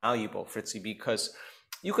valuable, Fritzi, because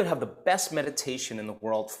you could have the best meditation in the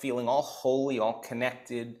world, feeling all holy, all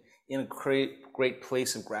connected, in a great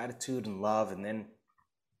place of gratitude and love, and then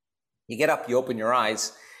you get up, you open your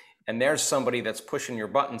eyes, and there's somebody that's pushing your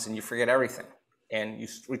buttons, and you forget everything. And you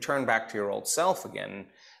return back to your old self again.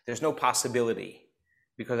 There's no possibility,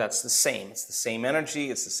 because that's the same. It's the same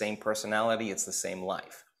energy, it's the same personality, it's the same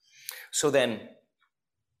life. So then,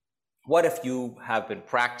 what if you have been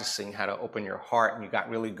practicing how to open your heart and you got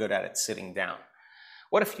really good at it sitting down?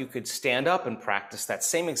 What if you could stand up and practice that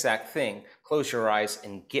same exact thing, close your eyes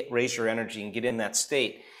and raise your energy and get in that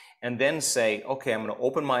state, and then say, okay, I'm going to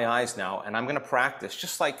open my eyes now and I'm going to practice,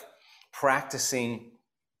 just like rehearsing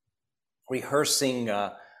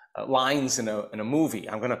lines in a movie.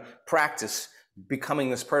 I'm going to practice becoming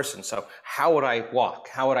this person. So how would I walk?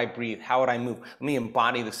 How would I breathe? How would I move? Let me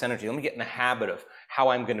embody this energy. Let me get in the habit of how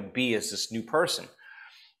I'm going to be as this new person.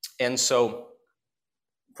 And so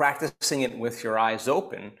practicing it with your eyes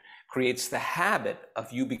open creates the habit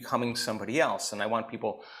of you becoming somebody else. And I want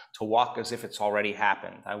people to walk as if it's already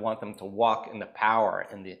happened. I want them to walk in the power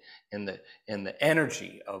and the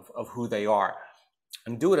energy of who they are,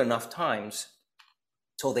 and do it enough times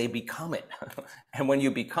till they become it. And when you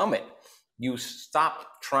become it, you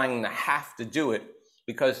stop trying to have to do it,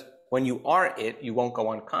 because when you are it, you won't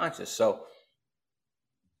go unconscious. So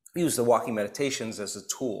use the walking meditations as a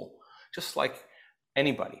tool, just like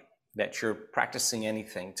anybody that you're practicing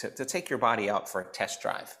anything, to take your body out for a test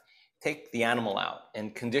drive take the animal out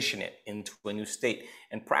and condition it into a new state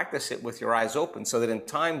and practice it with your eyes open, so that in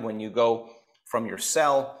time when you go from your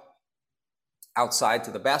cell outside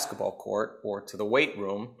to the basketball court or to the weight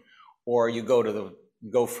room, or you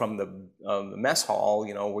go from the mess hall,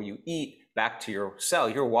 where you eat, back to your cell,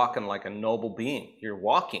 you're walking like a noble being. You're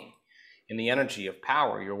walking in the energy of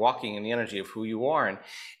power. You're walking in the energy of who you are.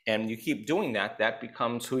 And you keep doing that, that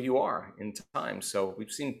becomes who you are in time. So we've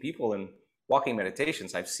seen people in walking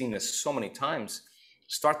meditations, I've seen this so many times,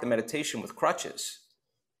 start the meditation with crutches.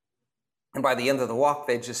 And by the end of the walk,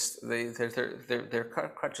 their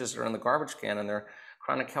crutches are in the garbage can, and their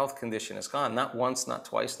chronic health condition is gone. Not once, not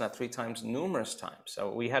twice, not three times, numerous times.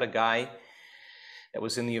 So we had a guy that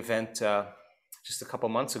was in the event just a couple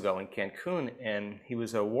months ago in Cancun, and he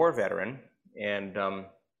was a war veteran, and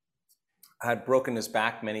had broken his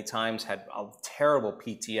back many times, had a terrible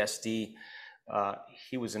PTSD.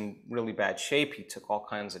 He was in really bad shape. He took all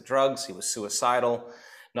kinds of drugs. He was suicidal.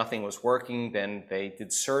 Nothing was working. Then they did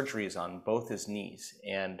surgeries on both his knees.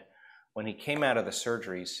 And when he came out of the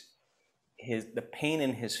surgeries, the pain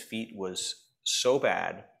in his feet was so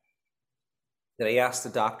bad that he asked the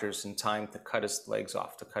doctors in time to cut his legs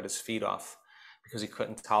off, to cut his feet off, because he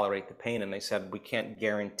couldn't tolerate the pain. And they said, we can't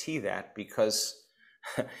guarantee that, because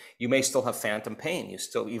you may still have phantom pain. You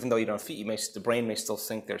still, even though you don't have feet, the brain may still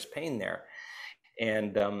think there's pain there.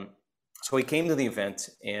 And so he came to the event,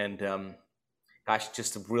 and gosh,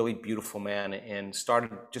 just a really beautiful man, and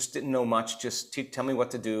just didn't know much. Just tell me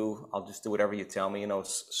what to do. I'll just do whatever you tell me.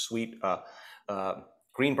 Sweet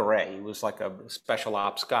Green Beret. He was like a special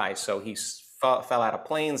ops guy. So he fell out of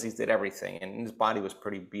planes. He did everything, and his body was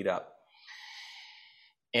pretty beat up.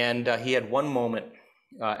 And he had one moment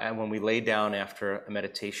and when we lay down after a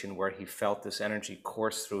meditation where he felt this energy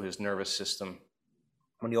course through his nervous system.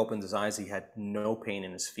 When he opened his eyes, he had no pain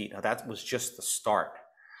in his feet. Now, that was just the start.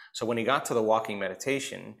 So when he got to the walking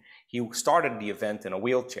meditation, he started the event in a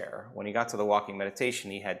wheelchair. When he got to the walking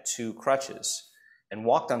meditation, he had 2 crutches and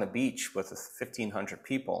walked on the beach with 1,500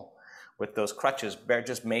 people with those crutches,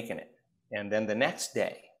 just making it. And then the next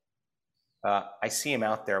day, I see him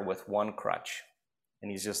out there with 1 crutch,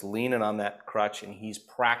 and he's just leaning on that crutch, and he's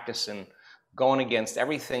practicing, going against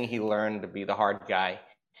everything he learned to be the hard guy.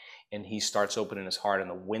 And he starts opening his heart, and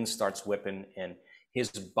the wind starts whipping, and his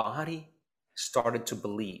body started to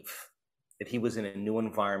believe that he was in a new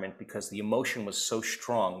environment because the emotion was so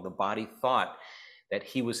strong. The body thought that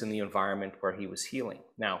he was in the environment where he was healing.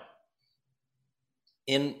 Now,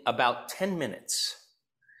 in about 10 minutes,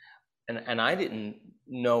 and I didn't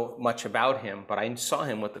know much about him, but I saw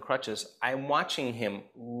him with the crutches. I'm watching him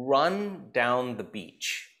run down the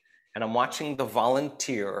beach, and I'm watching the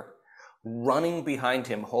volunteer running behind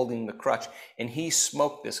him holding the crutch, and he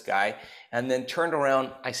smoked this guy, and then turned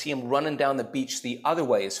around. I see him running down the beach the other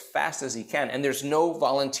way as fast as he can, and there's no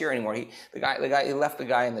volunteer anymore. He left the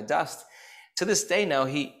guy in the dust. To this day now,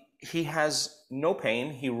 he has no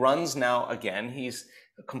pain. He runs now again. He's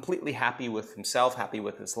completely happy with himself, happy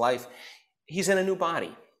with his life. He's in a new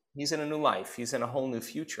body. He's in a new life. He's in a whole new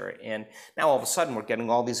future. And now all of a sudden we're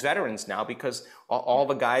getting all these veterans now, because all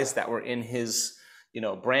the guys that were in his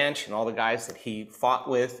branch, and all the guys that he fought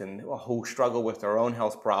with and who struggle with their own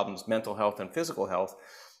health problems, mental health and physical health,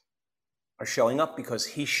 are showing up because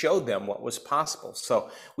he showed them what was possible. So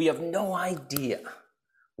we have no idea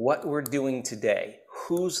what we're doing today,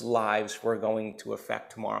 whose lives we're going to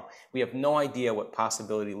affect tomorrow. We have no idea what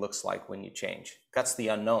possibility looks like when you change. That's the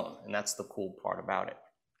unknown, and that's the cool part about it.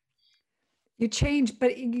 You change,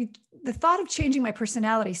 but the thought of changing my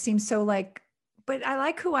personality seems so but I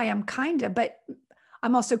like who I am, kind of, but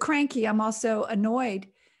I'm also cranky. I'm also annoyed.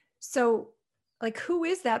 So who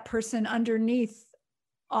is that person underneath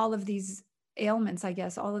all of these ailments, I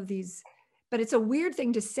guess, all of these, but it's a weird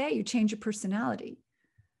thing to say, you change your personality.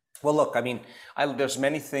 Well, look, there's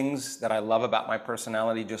many things that I love about my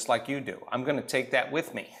personality, just like you do. I'm going to take that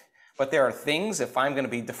with me. But there are things, if I'm going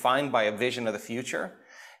to be defined by a vision of the future,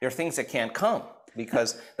 there are things that can't come.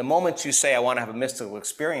 Because the moment you say, I want to have a mystical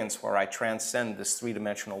experience where I transcend this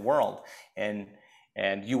 3-dimensional world, and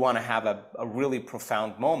you want to have a really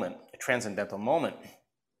profound moment, a transcendental moment,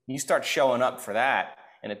 you start showing up for that,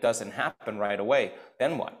 and it doesn't happen right away,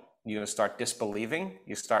 then what? You're going to start disbelieving?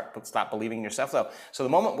 You stop believing in yourself? So the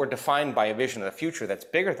moment we're defined by a vision of the future that's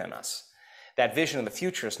bigger than us, that vision of the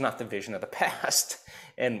future is not the vision of the past.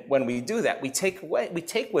 And when we do that, we take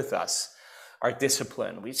with us our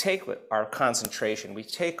discipline, we take our concentration, we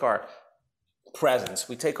take our presence,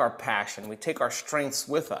 we take our passion, we take our strengths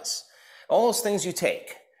with us. All those things you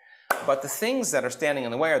take. But the things that are standing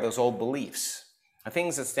in the way are those old beliefs.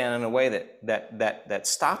 things that stand in the way that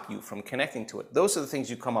stop you from connecting to it. Those are the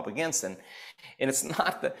things you come up against, and it's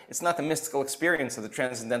not the mystical experience or the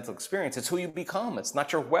transcendental experience. It's who you become. It's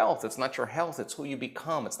not your wealth. It's not your health. It's who you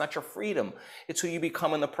become. It's not your freedom. It's who you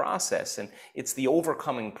become in the process, and it's the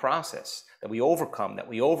overcoming process that we overcome, that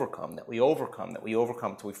we overcome, that we overcome, that we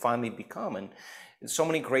overcome till we finally become. And so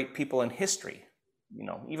many great people in history,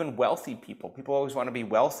 even wealthy people always want to be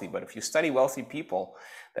wealthy, but if you study wealthy people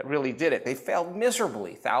that really did it, they failed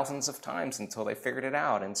miserably thousands of times until they figured it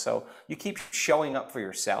out. And so you keep showing up for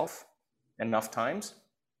yourself enough times,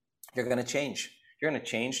 you're going to change. You're going to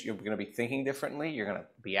change. You're going to be thinking differently. You're going to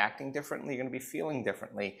be acting differently. You're going to be feeling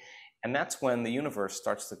differently. And that's when the universe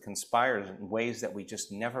starts to conspire in ways that we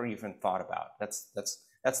just never even thought about. That's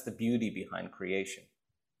the beauty behind creation.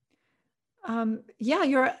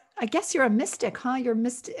 Yeah, I guess you're a mystic, huh?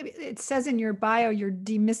 It says in your bio, you're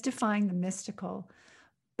demystifying the mystical,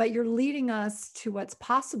 but you're leading us to what's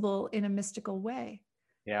possible in a mystical way.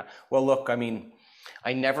 Yeah. Well, look, I mean,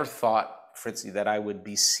 I never thought, Fritzi, that I would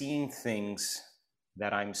be seeing things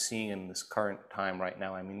that I'm seeing in this current time right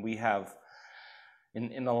now. I mean, we have,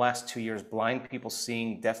 in the last 2 years, blind people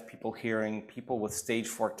seeing, deaf people hearing, people with stage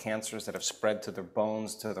 4 cancers that have spread to their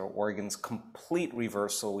bones, to their organs, complete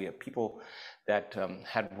reversal. We have people that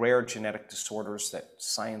had rare genetic disorders that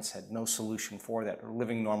science had no solution for, that are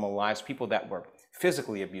living normal lives, people that were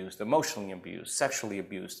physically abused, emotionally abused, sexually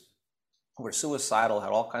abused, who were suicidal,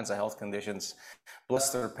 had all kinds of health conditions,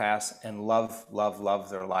 bless their past, and love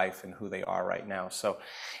their life and who they are right now. So,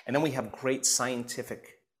 and then we have great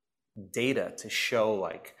scientific data to show,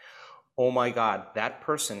 like, oh my God, that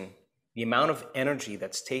person, the amount of energy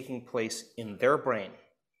that's taking place in their brain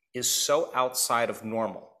is so outside of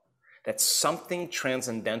normal that something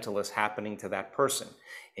transcendental is happening to that person.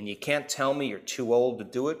 And you can't tell me you're too old to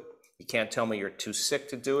do it. You can't tell me you're too sick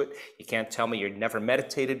to do it. You can't tell me you've never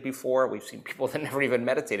meditated before. We've seen people that never even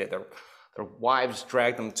meditated. Their wives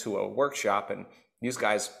dragged them to a workshop, and these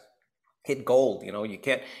guys hit gold. You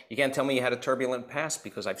can't tell me you had a turbulent past,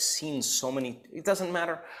 because I've seen so many. It doesn't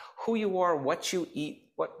matter who you are, what you eat,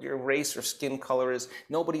 what your race or skin color is.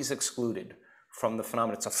 Nobody's excluded from the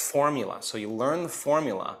phenomenon. It's a formula. So you learn the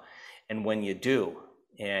formula, and when you do,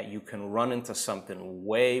 you can run into something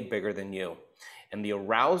way bigger than you. And the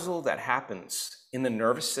arousal that happens in the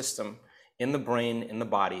nervous system, in the brain, in the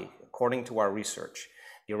body, according to our research,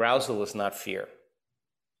 the arousal is not fear.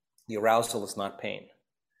 The arousal is not pain.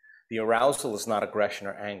 The arousal is not aggression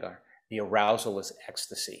or anger. The arousal is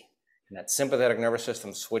ecstasy. And that sympathetic nervous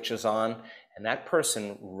system switches on, and that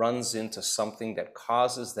person runs into something that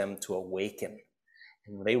causes them to awaken.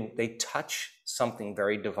 And they touch something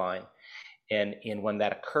very divine. And when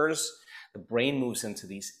that occurs, the brain moves into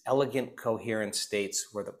these elegant, coherent states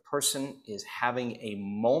where the person is having a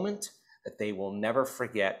moment that they will never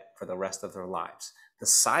forget for the rest of their lives. The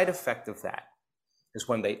side effect of that is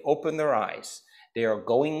when they open their eyes, they are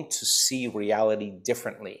going to see reality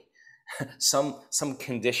differently. Some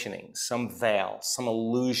conditioning, some veil, some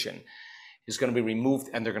illusion is going to be removed,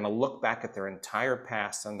 and they're going to look back at their entire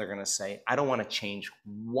past and they're going to say, I don't want to change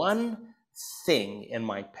one thing in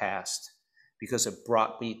my past because it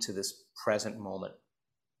brought me to this present moment.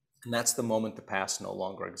 And that's the moment the past no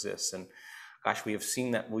longer exists. And gosh, we have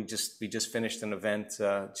seen that. We just finished an event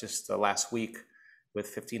last week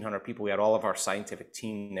with 1,500 people. We had all of our scientific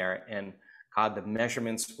team there, and God, the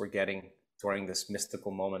measurements we're getting during this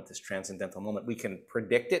mystical moment, this transcendental moment, we can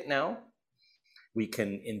predict it now, we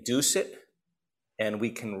can induce it, and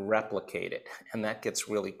we can replicate it. And that gets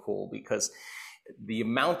really cool, because the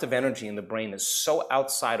amount of energy in the brain is so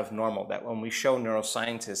outside of normal that when we show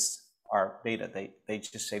neuroscientists our data, they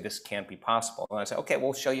just say this can't be possible. And I say, okay,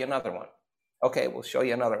 we'll show you another one. Okay, we'll show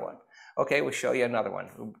you another one. Okay, we'll show you another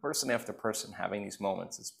one. Person after person having these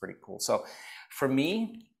moments is pretty cool. So for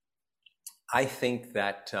me, I think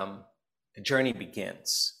that the journey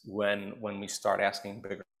begins when we start asking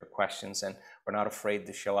bigger questions, and we're not afraid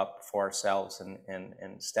to show up for ourselves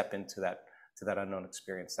and step into that unknown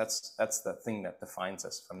experience. That's the thing that defines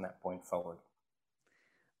us from that point forward.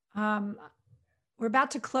 We're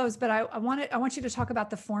about to close, but I want you to talk about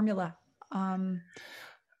the formula.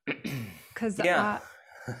 Because yeah.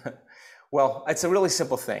 Well, it's a really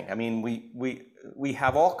simple thing. I mean, we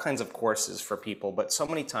have all kinds of courses for people, but so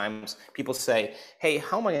many times people say, hey,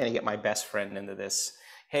 how am I going to get my best friend into this?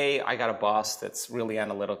 Hey, I got a boss that's really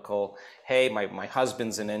analytical. Hey, my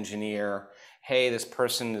husband's an engineer. Hey, this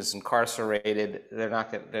person is incarcerated.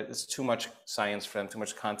 There's too much science for them, too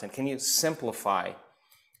much content. Can you simplify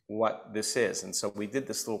what this is? And so we did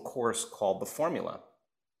this little course called The Formula,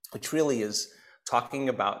 which really is talking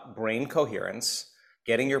about brain coherence,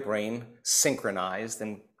 getting your brain synchronized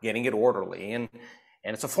and getting it orderly. And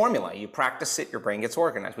it's a formula. You practice it, your brain gets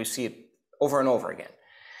organized. We see it over and over again.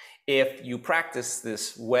 If you practice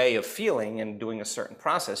this way of feeling and doing a certain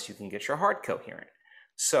process, you can get your heart coherent.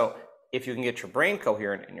 So if you can get your brain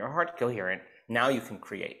coherent and your heart coherent, now you can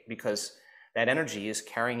create, because that energy is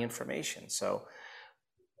carrying information. So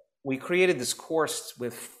we created this course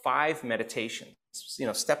with 5 meditations,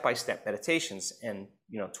 step-by-step meditations, and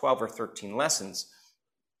 12 or 13 lessons,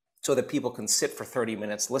 so that people can sit for 30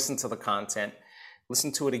 minutes, listen to the content,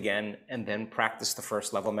 listen to it again, and then practice the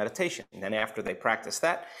first level meditation. And then after they practice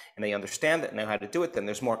that and they understand it and know how to do it, then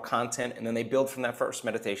there's more content, and then they build from that first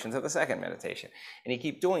meditation to the second meditation, and you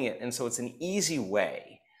keep doing it. And so it's an easy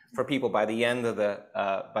way for people by the end of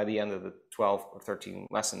the 12 or 13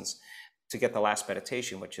 lessons to get the last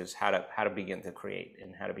meditation, which is how to begin to create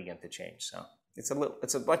and how to begin to change. So it's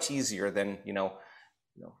a much easier than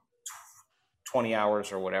 20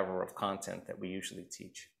 hours or whatever of content that we usually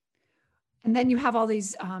teach. And then you have all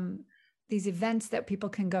these events that people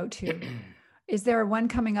can go to. Is there one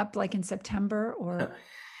coming up like in September or?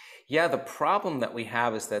 Yeah, the problem that we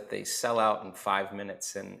have is that they sell out in 5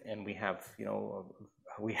 minutes, and we have,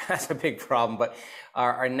 we had a big problem. But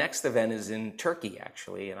our next event is in Turkey,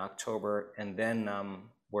 actually, in October, and then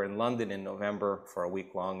we're in London in November for a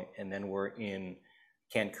week long, and then we're in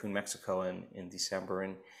Cancun, Mexico in December.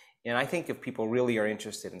 And I think if people really are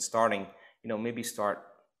interested in starting, maybe start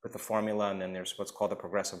with the formula, and then there's what's called the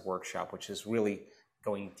progressive workshop, which is really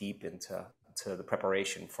going deep into the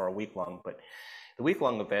preparation for a week long. But the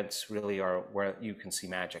week-long events really are where you can see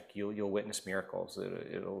magic. You'll witness miracles.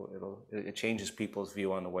 It changes people's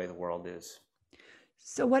view on the way the world is.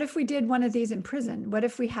 So what if we did one of these in prison? What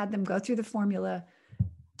if we had them go through the formula,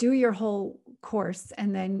 do your whole course,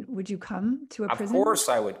 and then would you come to a prison? Of course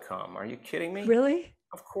I would come. Are you kidding me? Really?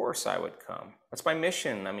 Of course I would come. That's my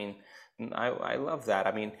mission. I mean, I love that.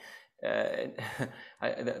 I mean,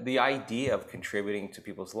 the idea of contributing to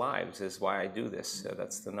people's lives is why I do this.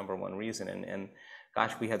 That's the number one reason. And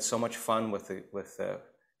gosh, we had so much fun with the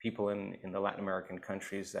people in the Latin American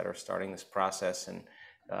countries that are starting this process, and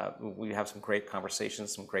we have some great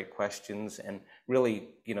conversations, some great questions, and really,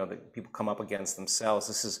 the people come up against themselves.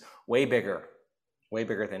 This is way bigger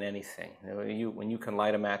than anything. When you can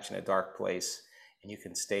light a match in a dark place, and you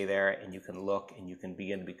can stay there, and you can look, and you can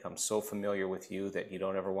begin to become so familiar with you that you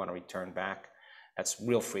don't ever want to return back. That's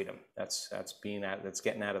real freedom. That's getting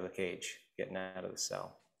out of the cage, getting out of the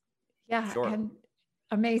cell. Yeah, sure. And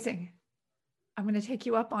amazing. I'm going to take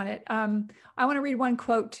you up on it. I want to read one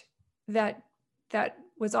quote that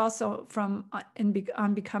was also from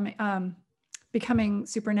on becoming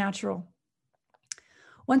supernatural.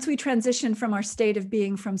 Once we transition from our state of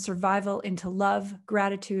being from survival into love,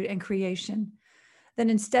 gratitude, and creation, then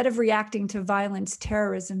instead of reacting to violence,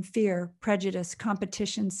 terrorism, fear, prejudice,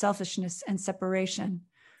 competition, selfishness, and separation,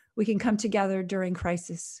 we can come together during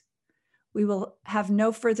crisis. We will have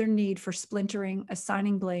no further need for splintering,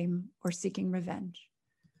 assigning blame, or seeking revenge.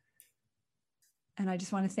 And I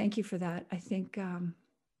just want to thank you for that. I think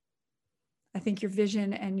your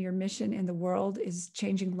vision and your mission in the world is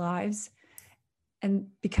changing lives. And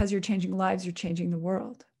because you're changing lives, you're changing the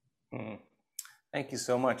world. Mm. Thank you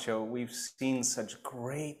so much. We've seen such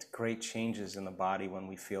great changes in the body when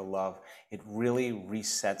we feel love. It really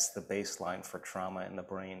resets the baseline for trauma in the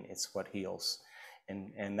brain. It's what heals.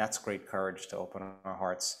 And that's great courage to open our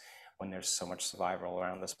hearts when there's so much survival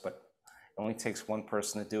around us. But it only takes one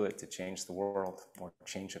person to do it to change the world, or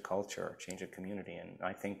change a culture, or change a community. And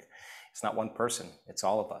I think it's not one person, it's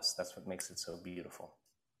all of us. That's what makes it so beautiful.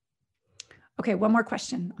 Okay, one more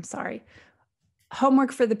question. I'm sorry.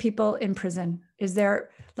 Homework for the people in prison. Is there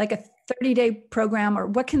like a 30-day program, or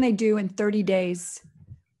what can they do in 30 days?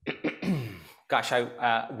 Gosh,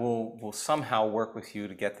 we'll somehow work with you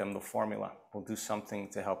to get them the formula. We'll do something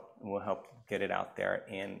to help. We'll help get it out there,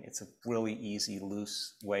 and it's a really easy,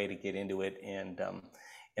 loose way to get into it and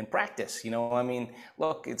practice. I mean,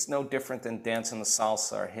 look, it's no different than dancing the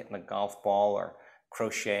salsa or hitting a golf ball or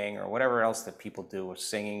crocheting or whatever else that people do, or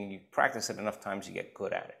singing. You practice it enough times, you get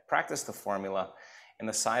good at it. Practice the formula, and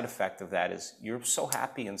the side effect of that is you're so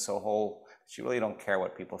happy and so whole that you really don't care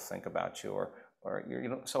what people think about you, or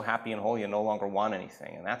you're so happy and whole you no longer want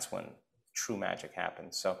anything, and that's when true magic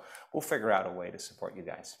happens. So we'll figure out a way to support you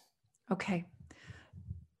guys. Okay.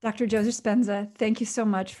 Dr. Joe Dispenza, thank you so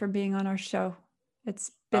much for being on our show.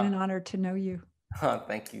 It's been an honor to know you.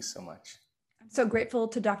 Thank you so much. I'm so grateful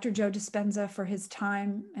to Dr. Joe Dispenza for his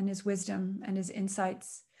time and his wisdom and his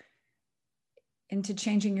insights into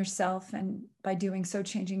changing yourself, and by doing so,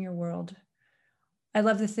 changing your world. I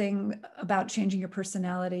love the thing about changing your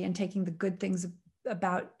personality and taking the good things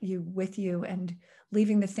about you with you and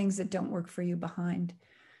leaving the things that don't work for you behind.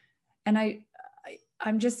 And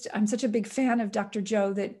I'm such a big fan of Dr.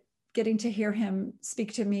 Joe that getting to hear him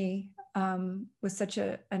speak to me was such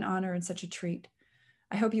an honor and such a treat.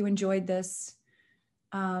 I hope you enjoyed this.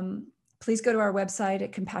 Please go to our website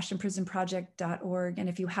at compassionprisonproject.org. And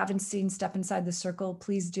if you haven't seen Step Inside the Circle,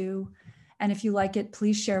 please do. And if you like it,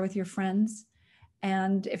 please share with your friends.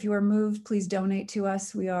 And if you are moved, please donate to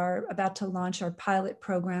us. We are about to launch our pilot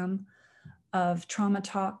program of trauma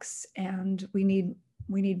talks, and we need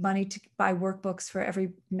money to buy workbooks for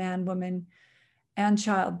every man, woman, and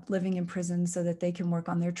child living in prison so that they can work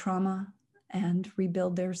on their trauma and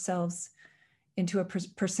rebuild themselves into a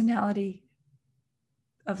personality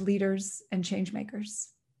of leaders and change makers.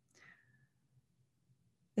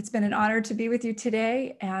 It's been an honor to be with you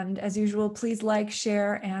today. And as usual, please like,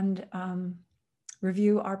 share, and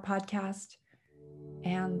review our podcast.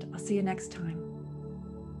 And I'll see you next time.